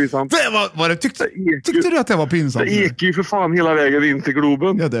 Pinsamt. Det var det, tyckte du att det var pinsamt? Det gick ju för fan hela vägen in till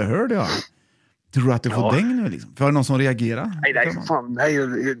Globen. Ja, det hörde jag. Tror du att du får däng nu liksom? För någon som reagerar? Nej,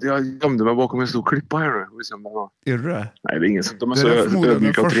 jag gömde mig bakom en stor klippa här nu. Är du det? Nej, det är ingen som de är så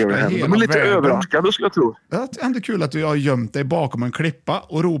ödmjuka och trevliga. De är lite överraskade, skulle jag tro. Det är ändå kul att du har gömt dig bakom en klippa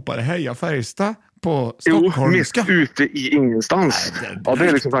och ropar heja Färjestad på stockholmska. Jo, mitt ute i ingenstans. Nej, det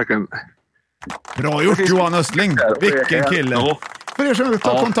är liksom verkligen... Bra gjort Johan Östling. Vilken kille. Ja. För er som vill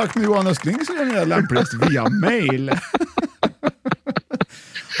ta kontakt med Johan Östling så är det lämpligast via mail.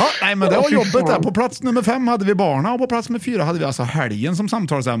 Nej, men det var jobbet där. På plats nummer 5 hade vi barna och på plats nummer 4 hade vi alltså helgen som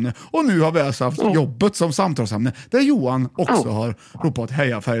samtalsämne. Och nu har vi alltså haft jobbet som samtalsämne. Där Johan också har ropat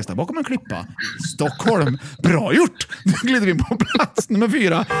heja Färjestad bakom en klippa i Stockholm. Bra gjort! Nu glider vi på plats nummer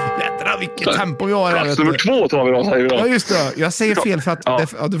 4. Jädra vilket tempo vi har. Plats nummer 2 tar vi då, säger vi då. Ja, just det. Jag säger fel för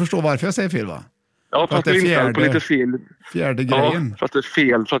att du förstår varför jag säger fel, va? Ja, för att det är på lite fel. Fjärde grejen. Ja, för att det är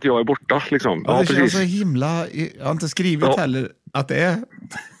fel för att jag är borta liksom. Ja, det känns så himla... Jag har inte skrivit heller att det är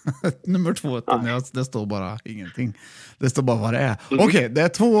nummer 2. Det står bara ingenting. Det står bara vad det är. Okej, det är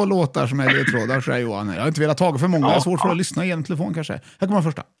 2 låtar som är ledtrådar, så är Johan. Jag har inte velat ta för många. Det är svårt för att lyssna genom telefon kanske. Här kommer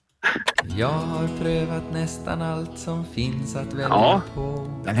första. Jag har prövat nästan allt som finns att välja på.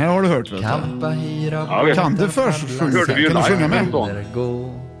 Den här har du hört, vet du. Kampa, hyra, kan du först sjunga? Kan du sjunga med?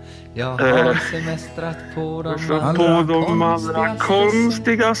 Jag har semestrat på de allra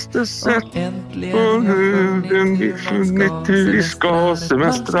konstigaste sätt. Och äntligen vi funnit hur vi ska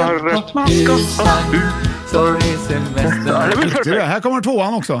semestra rätt. Man ska så är semestrar. Här kommer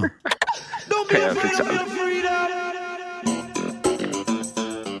 2:an också.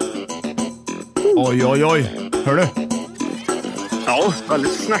 Oj, oj, oj. Hör du? Ja,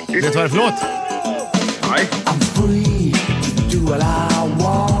 väldigt snackigt. Vet du vad det är för låt? Nej. I'm free to do what I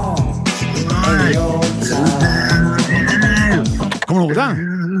ihåg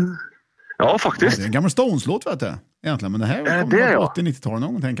den? Ja, faktiskt. Det är en gammal Stones-låt, vet du. Egentligen, men det här det kommer är på 80-90-talet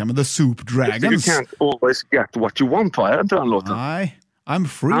någon gång, tänker jag. Men The Soup Dragons. You can't always get what you want, va? Är det inte den låten? Nej, I'm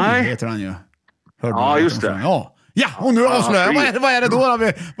free heter den ju. Ja, just det. Ja, och nu avslöjar jag. Vad är det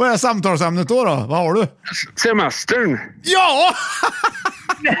då? Vad är samtalsämnet då? Vad har du? Semestern. Ja!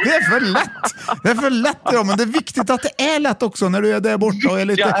 Det är för lätt då, men det är viktigt att det är lätt också när du är där borta och är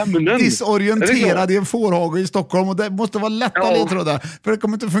lite disorienterad i en fårhage i Stockholm, och det måste vara lätta ledtrådar, för det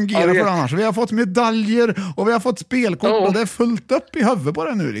kommer inte fungera för annars. Vi har fått medaljer och vi har fått spelkort och det är fullt upp i huvudet på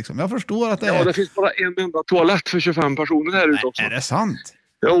det nu liksom. Jag förstår att det är... Ja, det finns bara en enda toalett för 25 personer här ute också. Är det sant?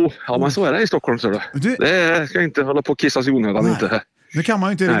 Jo, ja, men så är det i Stockholm, så det ska inte hålla på och kissas i onödan inte. Nu kan man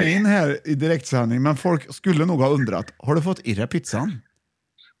ju inte ringa in här i direktsändning, men folk skulle nog ha undrat, har du fått irra pizzan?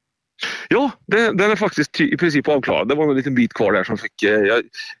 Ja, den är faktiskt i princip avklarad. Det var en liten bit kvar där som fick... Jag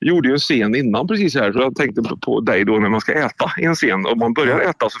gjorde ju en scen innan precis här, så jag tänkte på dig då när man ska äta i en scen. Om man börjar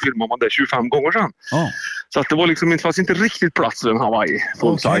äta så filmar man det 25 gånger sedan. Så att det var liksom, fanns inte riktigt plats för en Hawaii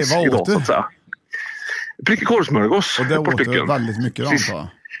full size idag, så att säga. Prickig korvsmörgås. Och det åt du väldigt mycket då, antar jag?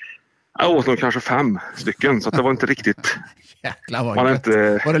 Jag åt nog kanske 5 stycken, så att det var inte riktigt... Jäklar vad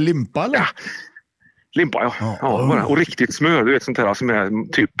var det limpa eller? Ja, limpa, ja. Och riktigt smör, du vet sånt här som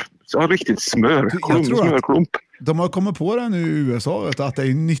är typ... Ja, riktigt smörklump. De har kommit på det nu i USA, att det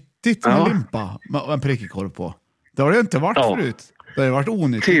är nyttigt med limpa med en prickig korv på. Det har det inte varit förut. Det har varit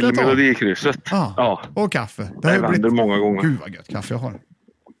onyttigt. Till melodikrysset. Ja. Och kaffe. Det har vänder många gånger. Gud vad gött kaffe jag har.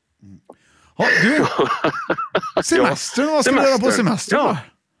 Ja, du. Semestern, vad ska du göra på semester?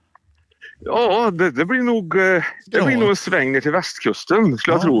 Ja, det blir nog en sväng ner till västkusten,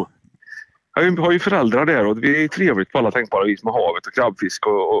 skulle jag tro. Jag har ju föräldrar där och det är trevligt på alla tänkbara vis med havet och krabbfisk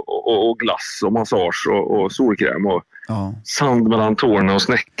och glass och massage och solkräm och sand mellan tårna och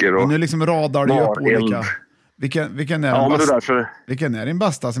snäckor. Och nu liksom radar du upp olika. Vilken är din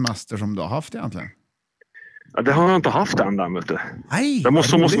bästa semester som du har haft egentligen? Ja, det har jag inte haft än, vet du. Nej, det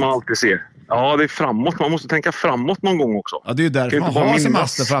måste man alltid se. Ja, det är framåt. Man måste tänka framåt någon gång också. Ja, det är ju därför man har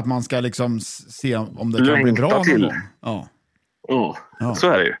semester, för att man ska liksom se om det kan bli bra någon gång. Ja, så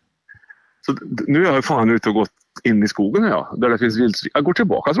är det ju. Så nu är jag fan ute och gått in i skogen här, där det finns vildsvin. Jag går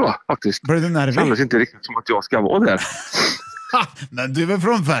tillbaka, tror jag, faktiskt. Blir du nervig? Det känns inte riktigt som att jag ska vara där. Men du är väl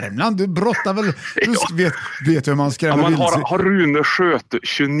från Värmland? Du brottar väl... Du vet hur man skrämmer vildsvin. Har Rune sköt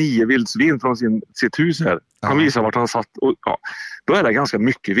 29 vildsvin från sitt hus här. Han visar vart han satt. Och, då är det ganska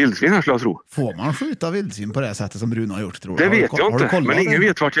mycket vildsvin här, skulle jag tro. Får man skjuta vildsvin på det sättet som Rune har gjort, tror du? Det vet jag inte, men ingen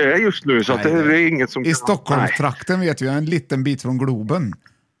vet vart jag är just nu. Så att det är inget som... I Stockholmstrakten vet jag en liten bit från Globen.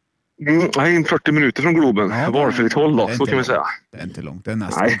 Nej, 40 minuter från Globen. Valfritt håll då, så kan vi säga. Det är inte långt, det är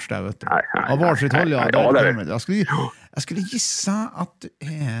nästan där, vet du. Ja, valfritt håll, ja. Det är. Jag skulle gissa att du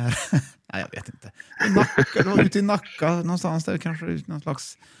är... Nej, jag vet inte. Ute i Nacka någonstans där kanske, någon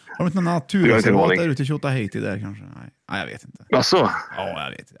slags... Har du inte någon naturreservat där ute i Tjotahejti där kanske? Nej, jag vet inte. Jaså? Ja,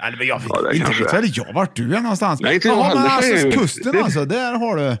 jag vet inte. Eller inte vet väl jag vart du är någonstans. Nej, inte jag heller. Men alltså kusten alltså, där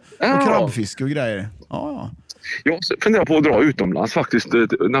har du och krabbfiske och grejer. Ja. Jag funderar på att dra utomlands faktiskt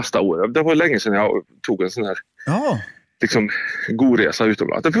nästa år. Det var länge sedan jag tog en sån här liksom god resa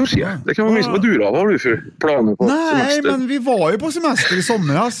utomlands. Det får se. Det kan vara mysigt. Vad du då? Vad har du för planer på semester? Nej, men vi var ju på semester i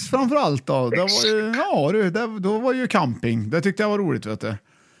somras framförallt då. Det var ju, då var ju camping. Det tyckte jag var roligt, vet du.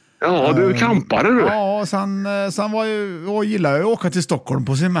 Ja, du campade du. Ja, sen gillar jag att åka till Stockholm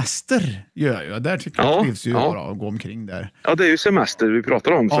på semester. Gör jag. Där tycker jag trivs ju bara att gå omkring där. Ja, det är ju semester vi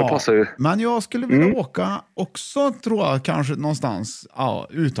pratar om, så det passar ju. Men jag skulle vilja åka också, tror jag, kanske någonstans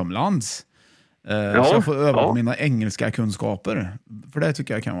utomlands. Så jag får öva på mina engelska kunskaper. För det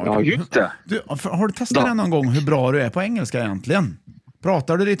tycker jag kan vara kul. Just det. Har du testat det någon gång hur bra du är på engelska egentligen?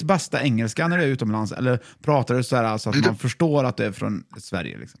 Pratar du ditt bästa engelska när du är utomlands? Eller pratar du så här alltså att man förstår att du är från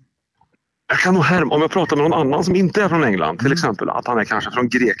Sverige liksom? Jag kan nog om jag pratar med någon annan som inte är från England, till exempel, att han är kanske från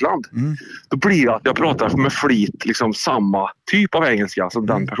Grekland, då blir det att jag pratar med flit liksom samma typ av engelska som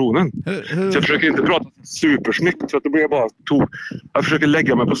den personen. Så jag försöker inte prata supersnyggt, så att det blir bara jag försöker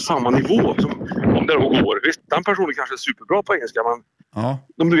lägga mig på samma nivå som om det går. Visst, den personen kanske är superbra på engelska, men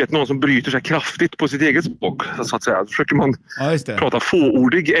om du vet någon som bryter sig kraftigt på sitt eget språk, så att säga, så försöker man prata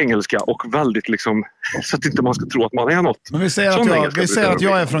fåordig engelska och väldigt liksom, så att inte man ska tro att man är något. Men vi säger att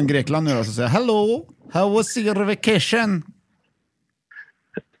jag är från Grekland nu då, så säger hello, how was your vacation?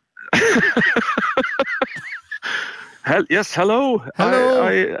 Yes, hello.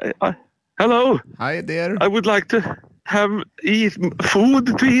 Hello. Hi there. I would like to eat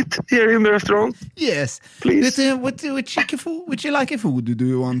food to eat here in the restaurant. Yes. Please. Which like a food do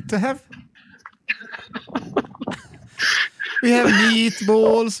you want to have? We have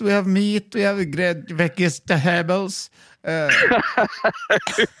meatballs, we have meat, we have vegetables,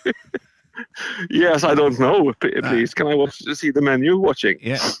 Yes, I don't know. Please, can I see the menu watching?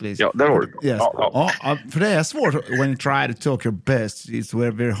 Yes, please. Ja, där har du. Yes. Ja, för det är svårt when you try to talk your best. It's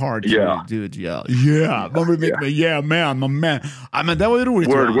very, very hard to do it. Yeah. Man blir med yeah man, my man. Ja, men det var ju roligt.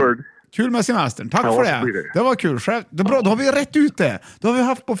 Word. Kul med semestern. Tack för det. Det var kul. Det är bra. Då har vi rätt ut det. Då har vi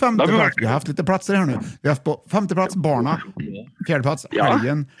haft på 5:e plats. Vi har haft lite platser här nu. Vi har haft på 5:e plats barna. 4:e plats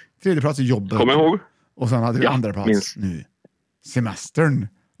helgen. 3:e plats jobbet. Kom ihåg. Och sen hade vi 2:a plats nu. Semestern.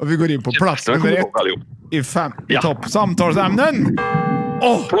 Och vi går in på plats nummer 1 i topp samtalsämnen.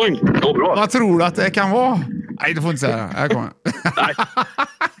 Vad tror du att det kan vara? Nej, du får inte säga det. Här kommer. Nej.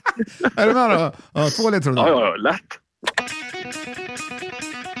 Är du med då? Ja, 2 ledtrådar. Ja, lätt.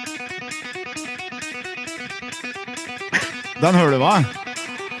 Den hör du, va?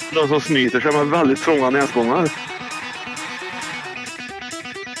 De som snyter sig med väldigt trånga näsgångar.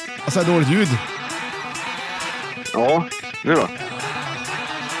 Alltså, dåligt ljud. Ja, nu då.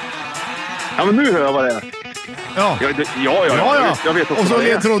 Ja, men nu hör jag vad det är. Ja. Jag vet också. Och så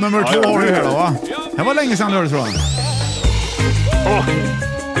ledtråd nummer 2 har du här då, va? Det var länge sedan, hörde du, tror jag.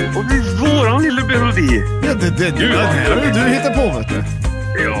 Och det är våran lilla melodi. Ja, du hittar på, vet du.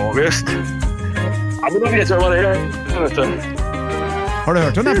 Ja, visst. Ja, men då vet jag vad det är. Vet du. Har du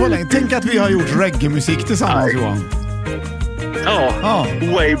hört den här på länge? Tänk att vi har gjort reggae-musik tillsammans, Johan. Ja,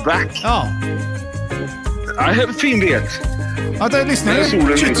 way back. Ja. Fin vet. Att jag lyssnar.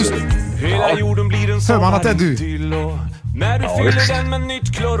 Hela jorden blir en hör man att det är du? När du fyller den med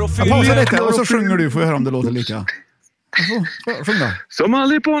nytt klorofyll. Jag pausar lite och så sjunger du. Får jag höra om det låter lika. Sjung då. Som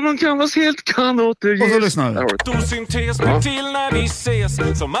aldrig på någon canvas helt kan återges. Och så lyssnar du. Fotosyntes blir till när vi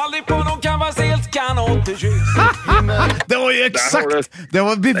ses. Som aldrig på någon canvas helt kan återges. Det var ju exakt. Det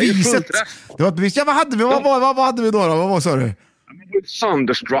var beviset. Det var ett bevis. Ja, vad hade vi? Vad hade vi då? Vad sa du?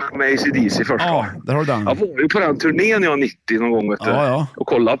 Thunderstruck med AC/DC först. Ja, där har du den. Jag var ju på den turnén jag 90 någon gång, vet du. Ja. Och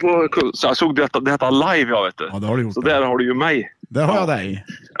kollade på, så jag såg detta live, jag vet du. Ja, det har du gjort. Så där har du ju mig. Där har jag dig.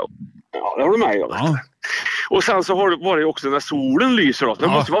 Ja, där har du mig, jag vet. Ja. Och sen så var det också när solen lyser då. Det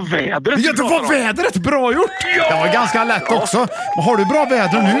måste vara vädret. Ja, det var vädret. Bra gjort. Ja! Det var ganska lätt också. Har du bra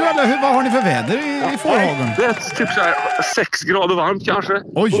väder nu, eller vad har ni för väder i Fårhagen? Det är typ så här 6 grader varmt kanske.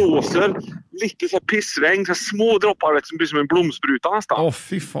 Oj. Blåser. Lite så här pissregn. Så här små droppar, vet, som blir som en blomspruta nästan.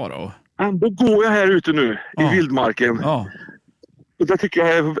 Fy faro. Då går jag här ute nu i vildmarken. Ja. Och det tycker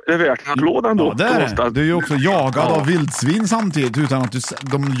jag är värt en applåd ändå. Ja, det är. Du är ju också jagad av vildsvin samtidigt utan att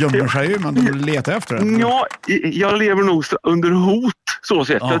de gömmer sig ju, men de letar efter det. Ja, jag lever nog under hot så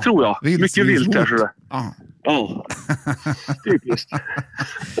sett, det tror jag. Mycket vilt kanske det. Ja. Typiskt.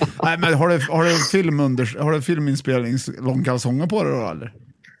 Nej, men har du filminspelningslångkalsonger på dig då, eller?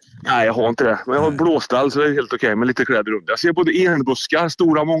 Nej, jag har inte det. Men jag har blåställ så det är helt okej med lite kläder runt. Jag ser både enbuskar,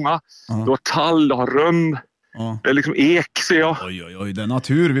 stora många. Du har tall, du har rönn. Ja. Det är liksom ek, ser jag. Oj, det är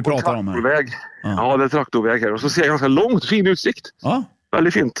natur vi pratar om här. Traktorväg. Ja, det är traktorväg här. Och så ser jag ganska långt, fin utsikt. Ja.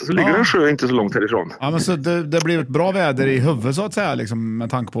 Väldigt fint. Så ligger en sjö inte så långt härifrån. Ja, men så det blir ett bra väder i huvudet så att säga, liksom, med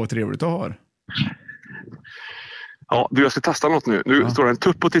tanke på hur trevligt du har. Ja, jag ska testa något nu. Nu står det en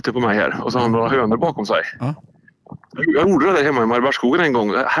tupp och tittar på mig här. Och så har han några hönor bakom sig. Ja. Jag gjorde det där hemma i Marbergsskogen en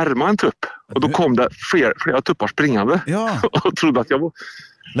gång. Jag härmade en tupp. Och då kom det flera tuppar springande. Ja. Och trodde att jag var...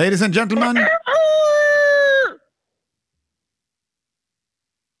 Ladies and gentlemen.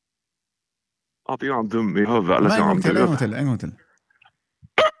 Att jag är dum i huvudet. Eller en gång till.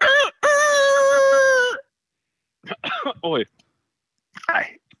 Oj.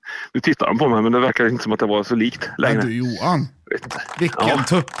 Nej. Nu tittar han på mig, men det verkar inte som att det var så likt längre. Men du, Johan.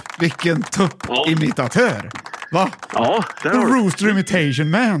 Vilken tupp-imitatör. Va? Ja, det The Rooster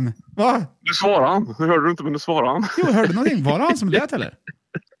Imitation Man. Va? Du svarade han. Du hörde inte, men du svarade han. Jo, jag hörde någonting. Var det han som lät, eller?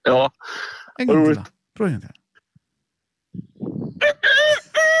 Ja. En gång till. Prova igen till.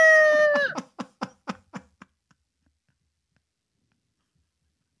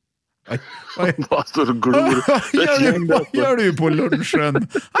 Vad står du och glor? Vad gör du på lunchen?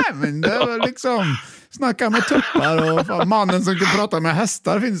 Nej, men det var liksom snacka med tuppar och fan, mannen som kan prata med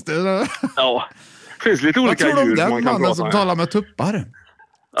hästar finns det. Ja, det finns lite olika djur. Vad tror du om man den kan mannen som med. talar med tuppar?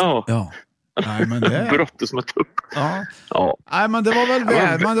 Ja. Nej, men det... Brottes med tupp. Ja. Nej, men det var väl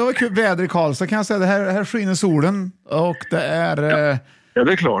men det var kul väder i Karlstad kan jag säga. Det här skiner solen och det är... Ja,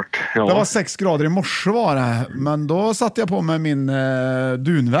 det är klart. Ja. Det var 6 grader i morse var det, men då satte jag på mig min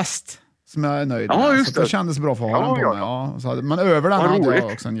dunväst som jag är nöjd med. Ja, just så det kändes bra för att ha den på mig. Ja, så men över den hade jag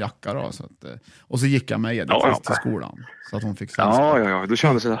också en jacka då, så att, och så gick jag med Edith till skolan så att hon fick sällskap. Ja. Du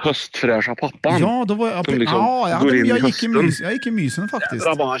kände sig höstfräscha pappan. Ja, då var jag liksom jag gick i mysen faktiskt.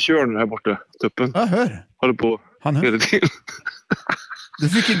 Där var han kör nu här borta, tuppen. Jag hör. Håller på. Han hör. Du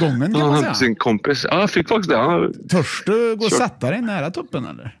fick igång den, kan man säga. Sin kompis. Ja, jag fick faktiskt det. Törs du gå och sätta dig nära tuppen,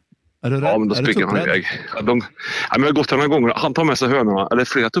 eller? Är du rädd? Ja, men då springer han iväg. Men jag har gått några gånger. Han tar med sig hönorna. Eller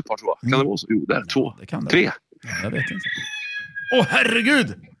flera tuppar, tror jag. Kan det vara så? Jo, det är 2. 3. Ja, jag vet inte. Åh,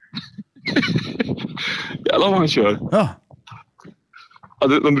 herregud! Jävlar vad han kör. Ja. Ja,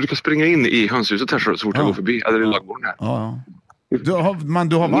 de brukar springa in i hönshuset här så fort jag går förbi. Eller i ladugården här. Ja. Du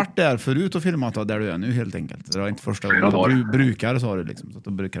har varit där förut och filmat där du är nu, helt enkelt. Det var inte första gången. Du brukar, sa du liksom. Så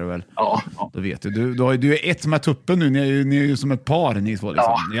då brukar du väl... Ja. Då vet du. Du är ett med tuppen nu. Ni är ju som ett par, ni två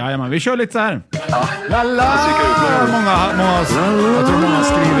liksom. Ja, men vi kör lite så här. Ja. Lala! Jag tror många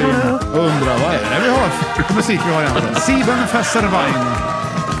skriver in och undrar vad är det vi har för musik vi har egentligen. Sieben Fesserwein.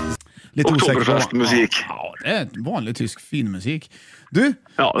 Lite Oktoberfestmusik. Ja, det är vanlig tysk finmusik. Du,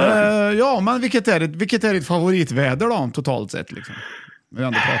 men vilket är ditt favoritväder då, totalt sett liksom?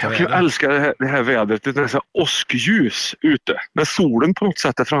 Jag älskar det här vädret. Det är så åskljus ute. När solen på något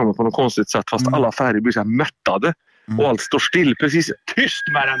sätt är framme på något konstigt sätt, fast alla färger blir så här mättade. Och allt står still. Precis tyst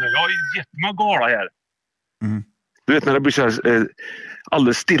med den nu. Jag har ju jättemånga gala här. Du vet när det blir så här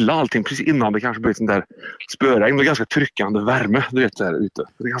alldeles stilla allting. Precis innan det kanske blir sån där spöregn och ganska tryckande värme. Du vet där ute.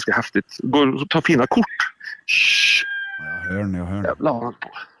 Det är ganska häftigt. Går och ta fina kort. Shh. Jag hör. Jävlar.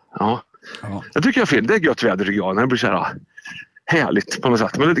 Ja. Jag tycker jag är fel. Det är gött väder tycker jag. När det blir så här härligt på något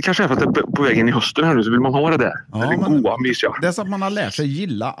sätt. Men det kanske är för att det är på vägen i hösten här nu så vill man ha det där. Ja, det är goa, mysiga. Det är så att man har lärt sig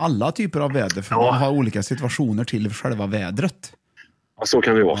gilla alla typer av väder för man har olika situationer till själva vädret. Ja, så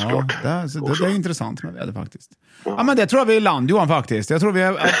kan det vara såklart. Det är intressant med väder faktiskt. Ja, men det tror jag vi är i land, Johan, faktiskt. Jag tror vi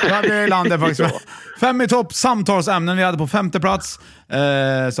är i land där faktiskt. 5 i topp samtalsämnen vi hade på 5:e plats.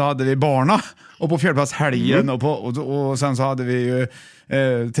 Så hade vi barna. Och på 4:e plats helgen. Och sen så hade vi ju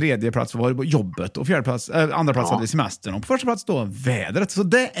 3:e plats var det på jobbet. Och 4:e plats, 2:a plats hade vi semestern. Och på 1:a plats då vädret. Så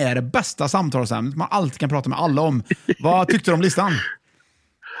det är det bästa samtalsämnet man alltid kan prata med alla om. Vad tyckte du om listan?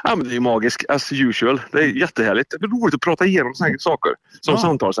 Ja, men det är ju magisk as usual. Det är jättehärligt. Det är roligt att prata igenom sådana saker. Som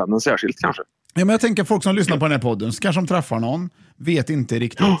samtalsämnen särskilt kanske. Ja, men jag tänker folk som lyssnar på den här podden, så kanske de träffar någon, vet inte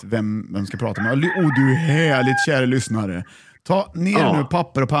riktigt vem ska prata med. Och du är härligt, kära lyssnare. Ta ner nu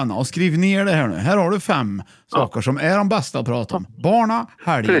papper och penna och skriv ner det här nu. Här har du 5 saker som är de bästa att prata om. Barna,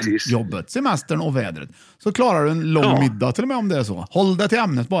 helgen, jobbet, semestern och vädret. Så klarar du en lång middag till och med om det är så. Håll det till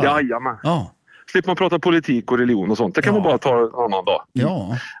ämnet bara. Jajamän. Slipper man prata politik och religion och sånt. Det kan man bara ta en annan dag.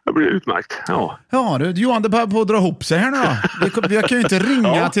 Ja. Det blir utmärkt. Ja du, Johan, det börjar på att dra ihop sig här nu då. Vi kan ju inte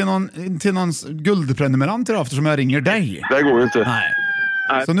ringa till någon guldprenumerant idag eftersom jag ringer dig. Det går ju inte.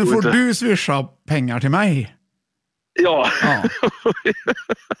 Nej. Så nu får du swisha pengar till mig. Ja.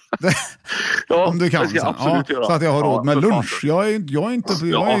 Om du kan. Så att jag har råd med lunch. Jag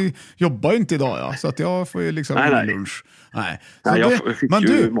jobbar inte idag, så att jag får ju liksom lunch. Nej. Men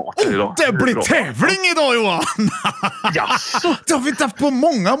du, det blir tävling idag, Johan! Det har vi inte haft på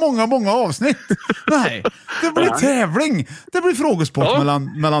många avsnitt. Nej, det blir tävling. Det blir frågesport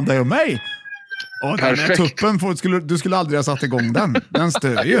mellan dig och mig. Och den här tuppen, du skulle aldrig ha satt igång den. Den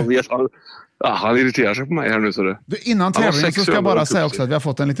stör ju. Han irriterar sig på mig här nu. Så det. Du, innan tävlingen så ska jag bara säga också att vi har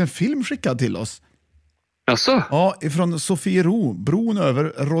fått en liten film skickad till oss. Jaså? Ja, ifrån Sofiero, bron över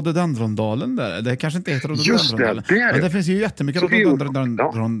Rhododendrondalen där. Det kanske inte heter Rhododendrondalen. Men det finns ju jättemycket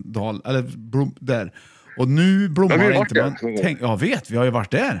Rhododendrondal eller där. Och nu blommar det inte. Jag vet, vi har ju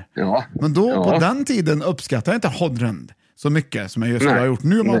varit där. Ja. Men då på den tiden uppskattar jag inte Hodrend så mycket som jag just har gjort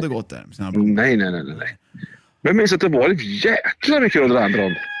nu om jag hade gått där. Nej. Men jag minns att det var jäkla mycket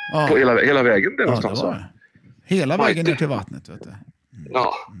Rhododendron. På hela vägen där någonstans. Det hela vägen ner till vattnet, vet du.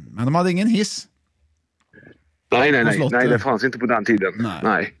 Men de hade ingen hiss. Nej, det fanns inte på den tiden.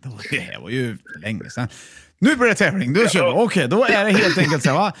 Nej. Det var ju länge sedan. Nu blir det tävling, du kör. Okej, då är det helt enkelt så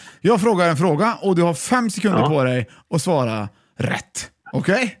här, va? Jag frågar en fråga och du har 5 sekunder på dig att svara rätt.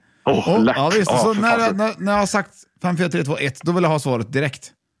 Okej? Så när jag har sagt 5, 4, 3, 2, 1, då vill jag ha svaret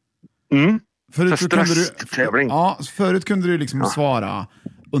direkt. Förut kunde du liksom svara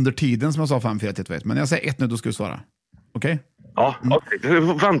under tiden som jag sa 5, 4, 3, 2, 1. Men när jag säger 1 nu, då ska du svara. Okej?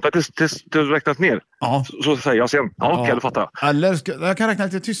 Vänta tills du räknat ner. Så säger jag sen. Okej, då fattar jag. Eller jag kan räkna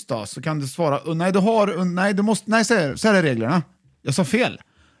lite tyst då, så kan du svara. Så är det reglerna. Jag sa fel.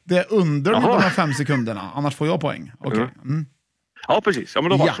 Det är under de här 5 sekunderna. Annars får jag poäng. Okej. Ja, precis. Ja,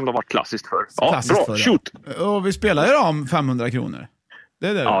 men då var det som det har varit klassiskt för. Bra, shoot. Och vi spelar ju om 500 kronor. Det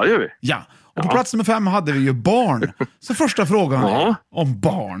är det. Ja, det gör vi. Ja. Och på plats nummer 5 hade vi ju barn. Så första frågan är om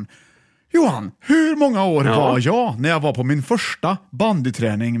barn. Johan, hur många år var jag när jag var på min första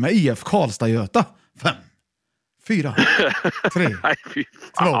bandyträning med IF Karlstad Göta? 5, 4, 3, Nej, fy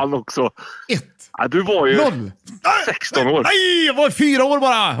fan också. 1. Ja, du var ju 0. 16 år. Nej, jag var 4 år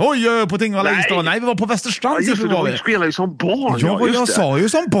bara. Oj, på Tingvalla Istad. Nej, vi var på Västerstrand. Ja, just det, du spelade ju som barn. Ja, jag sa ju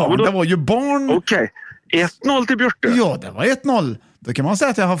som barn. Det var ju barn. Okej. 1-0 till Björte. Ja, det var 1-0. Då kan man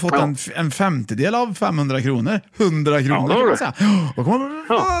säga att jag har fått en femtedel av 500 kronor. 100 kronor kan man säga. Då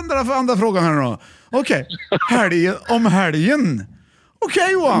kommer andra frågan här då. Okej, helgen.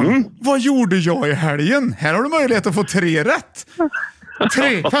 Okej, Johan. Vad gjorde jag i helgen? Här har du möjlighet att få 3 rätt.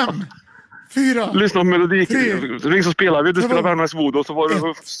 3, 5, 4. Lyssna på melodi. Ring så spelar vi. Du spelar Värmlands Voodoo. Så var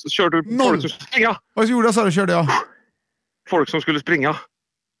du, körde du folk som skulle springa. Vad gjorde jag, sa du? Körde jag? Folk som skulle springa.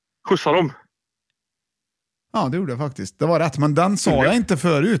 Skjutsa dem. Ja, det gjorde jag faktiskt. Det var rätt, men den sa jag inte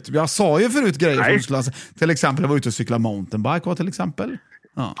förut. Jag sa ju förut grejer som skulle... Till exempel, jag var ute och cykla mountainbike till exempel.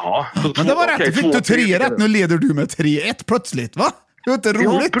 Ja. Men det var rätt. Okay, fick du 3 rätt. Nu leder du med 3-1 plötsligt, va? Det är inte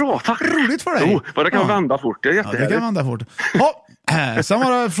roligt. Ja, bra, tack. Roligt för dig. Jo, det kan vända fort. Det är jättehärligt. Ja, det kan vända fort. Sen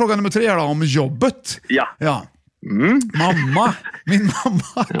var det fråga nummer 3 då, om jobbet. Ja. Mamma, min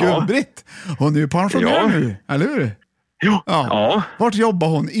mamma Gun-Britt, hon är ju pensionär nu, eller hur? Ja. Vart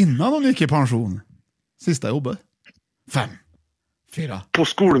jobbade hon innan hon gick i pension? Sista jobbet. 5, 4. På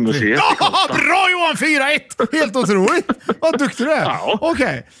skolmuseet. Ja, bra Johan, 4-1. Helt otroligt. Vad duktig du är. Ja.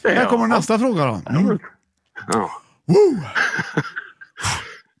 Okej, här kommer nästa fråga då. Woo.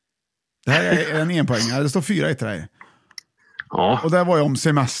 Det här är en enpoängare. Det står 4-1 till dig. Ja. Och det var ju om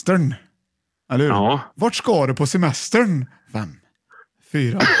semestern. Eller hur? Ja. Vart ska du på semestern? 5,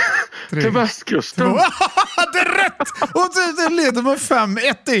 4, 3. Till västkusten. Det är rätt! Och det leder med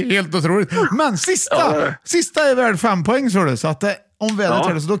 5-1. Det är helt otroligt. Men sista är värd 5 poäng, så du. Så att om vädret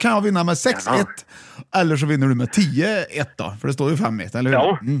är det, så då kan jag vinna med 6-1. Eller så vinner du med 10-1 då. För det står ju 5-1, eller hur?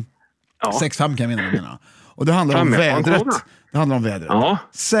 Ja. 6-5 kan jag vinna med mina. Och det handlar om vädret. Det handlar om vädret. Ja.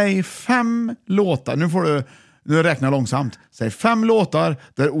 Säg 5 låtar. Nu får du räkna långsamt. Säg 5 låtar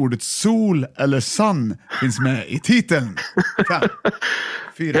där ordet sol eller sun finns med i titeln. 5,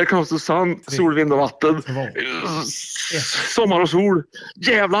 4. Här kommer sun, sol, vind och vatten. 2, 1. Sommar och sol.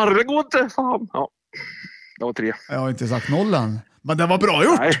 Jävlar, det går inte. Fan. Ja. Det var 3. Jag har inte sagt 0 än. Men det var bra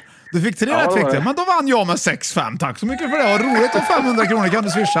gjort. Nej. Du fick 3 rätt, fick det. Men då vann jag med 6-5. Tack så mycket för det. Och roligt, och 500 kronor kan du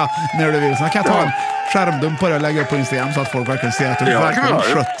swisha när du vill. Så jag kan ta en skärmdump på det och lägga upp på Instagram så att folk verkligen ser att du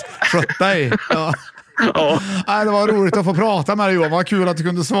verkligen skött dig. Ja. Nej, det var roligt att få prata med dig, Johan. Vad kul att du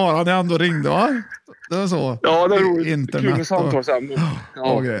kunde svara när jag ändå ringde, va? Det var så. Ja, det är roligt. Internet kul med samtalsämne.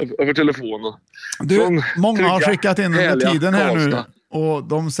 Över telefonen. Du, många har skickat in under tiden här nu. Och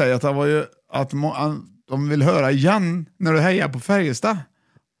de säger att det var ju att de vill höra igen när du hejar på Färjestad.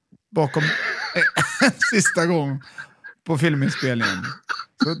 Bakom sista gång på filminspelningen.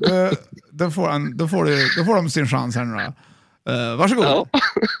 Så då får de sin chans här nu då. Varsågod. Ja.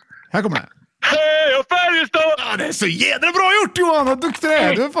 Här kommer det. Hej, Färjestad! Ja, det är så jädra bra gjort, Johan. Vad duktig du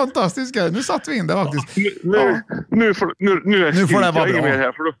är. Du är fantastisk. Nu satt vi in det faktiskt. Nu får det vara bra.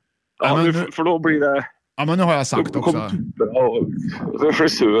 Här, för då blir det... Ja, men nu har jag sagt också.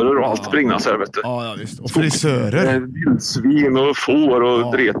 Frisörer och allt bringas här, vet du. Ja, visst. Och frisörer. Vildsvin och får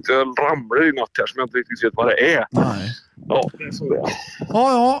och dret. Ramlar i något här som jag inte riktigt vet vad det är. Nej. Ja, det är som det är.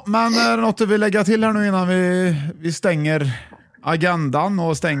 Ja, men är det något du vill lägga till här nu innan vi stänger agendan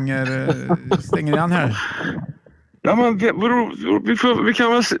och stänger igen här? Ja, men vi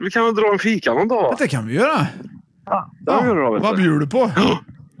kan väl dra en fika någon dag? Det kan vi göra. Ja, vad bjuder du på?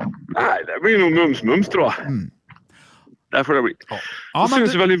 Nej, det blir nog mums tror jag. Där får det bli. Ja, då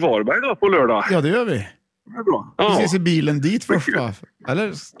syns vi väl i Varberg då på lördag? Ja, det gör vi. Det är bra. Vi ses i bilen dit först, va?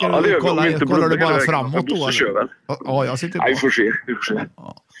 Eller ska du kollar du bara framåt då? Ja, jag sitter på. Nej, vi får se.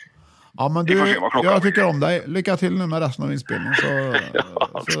 Ja, men jag tycker om dig. Lycka till nu med resten av inspelningen.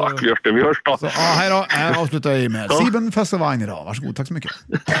 Tack, Björte. Vi hörs då. Hej då. Här avslutar jag med Sieben Festival idag. Varsågod, tack så mycket.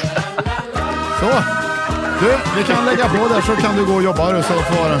 Så. Du, vi kan lägga på där så kan du gå och jobba och så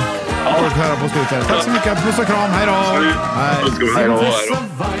får folk höra på slutet. Tack så mycket, puss och kram, hej då! Hej då!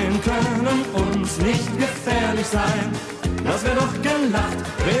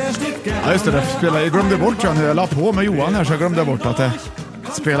 Ja, just det, jag glömde bort när jag la på med Johan här, så jag glömde bort att det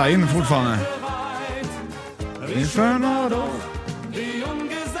spelar in fortfarande.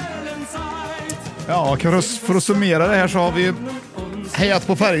 Ja, för att summera det här så har vi hejat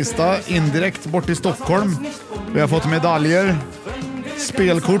på Färjestad indirekt bort i Stockholm. Vi har fått medaljer,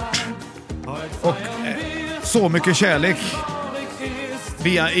 spelkort och så mycket kärlek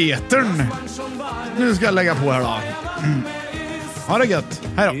via etern. Nu ska jag lägga på här då. Ha det gött.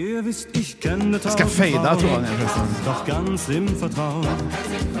 Hej då. Jag ska fejda, tror jag.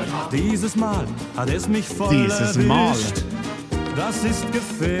 Dieses Mal. das ist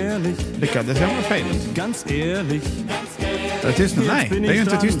gefährlich. Lyckades jag med fejlet? Ganz ehrlich. Är det tyst nu? Nej, det är ju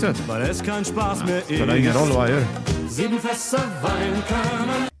inte tyst. Weil es kein Spaß mehr Det spelar ingen roll vad jag gör. 7 Fässer Wein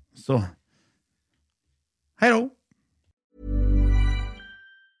können. Så. Hej då!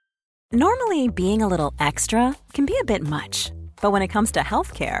 Normally, being a little extra can be a bit much. But when it comes to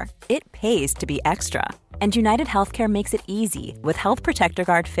healthcare, it pays to be extra. And United Healthcare makes it easy with Health Protector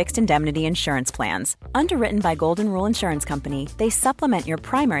Guard fixed indemnity insurance plans. Underwritten by Golden Rule Insurance Company, they supplement your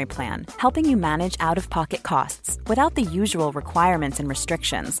primary plan, helping you manage out-of-pocket costs without the usual requirements and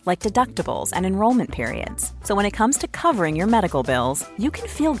restrictions like deductibles and enrollment periods. So when it comes to covering your medical bills, you can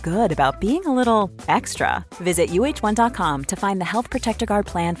feel good about being a little extra. Visit uh1.com to find the Health Protector Guard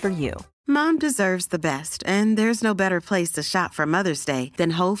plan for you. Mom deserves the best, and there's no better place to shop for Mother's Day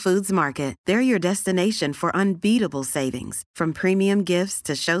than Whole Foods Market. They're your destination for unbeatable savings, from premium gifts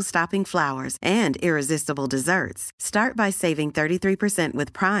to show-stopping flowers and irresistible desserts. Start by saving 33%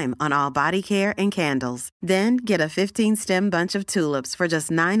 with Prime on all body care and candles. Then get a 15-stem bunch of tulips for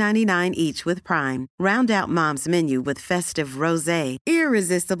just $9.99 each with Prime. Round out Mom's menu with festive rosé,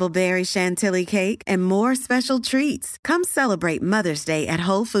 irresistible berry chantilly cake, and more special treats. Come celebrate Mother's Day at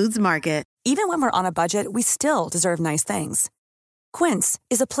Whole Foods Market. Even when we're on a budget, we still deserve nice things. Quince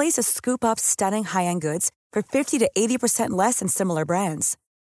is a place to scoop up stunning high-end goods for 50 to 80% less than similar brands.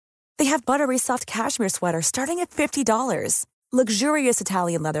 They have buttery soft cashmere sweaters starting at $50, luxurious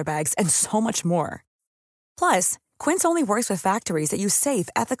Italian leather bags, and so much more. Plus, Quince only works with factories that use safe,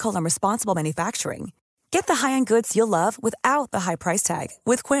 ethical, and responsible manufacturing. Get the high-end goods you'll love without the high price tag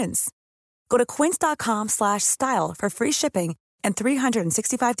with Quince. Go to quince.com/style for free shipping and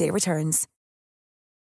 365-day returns.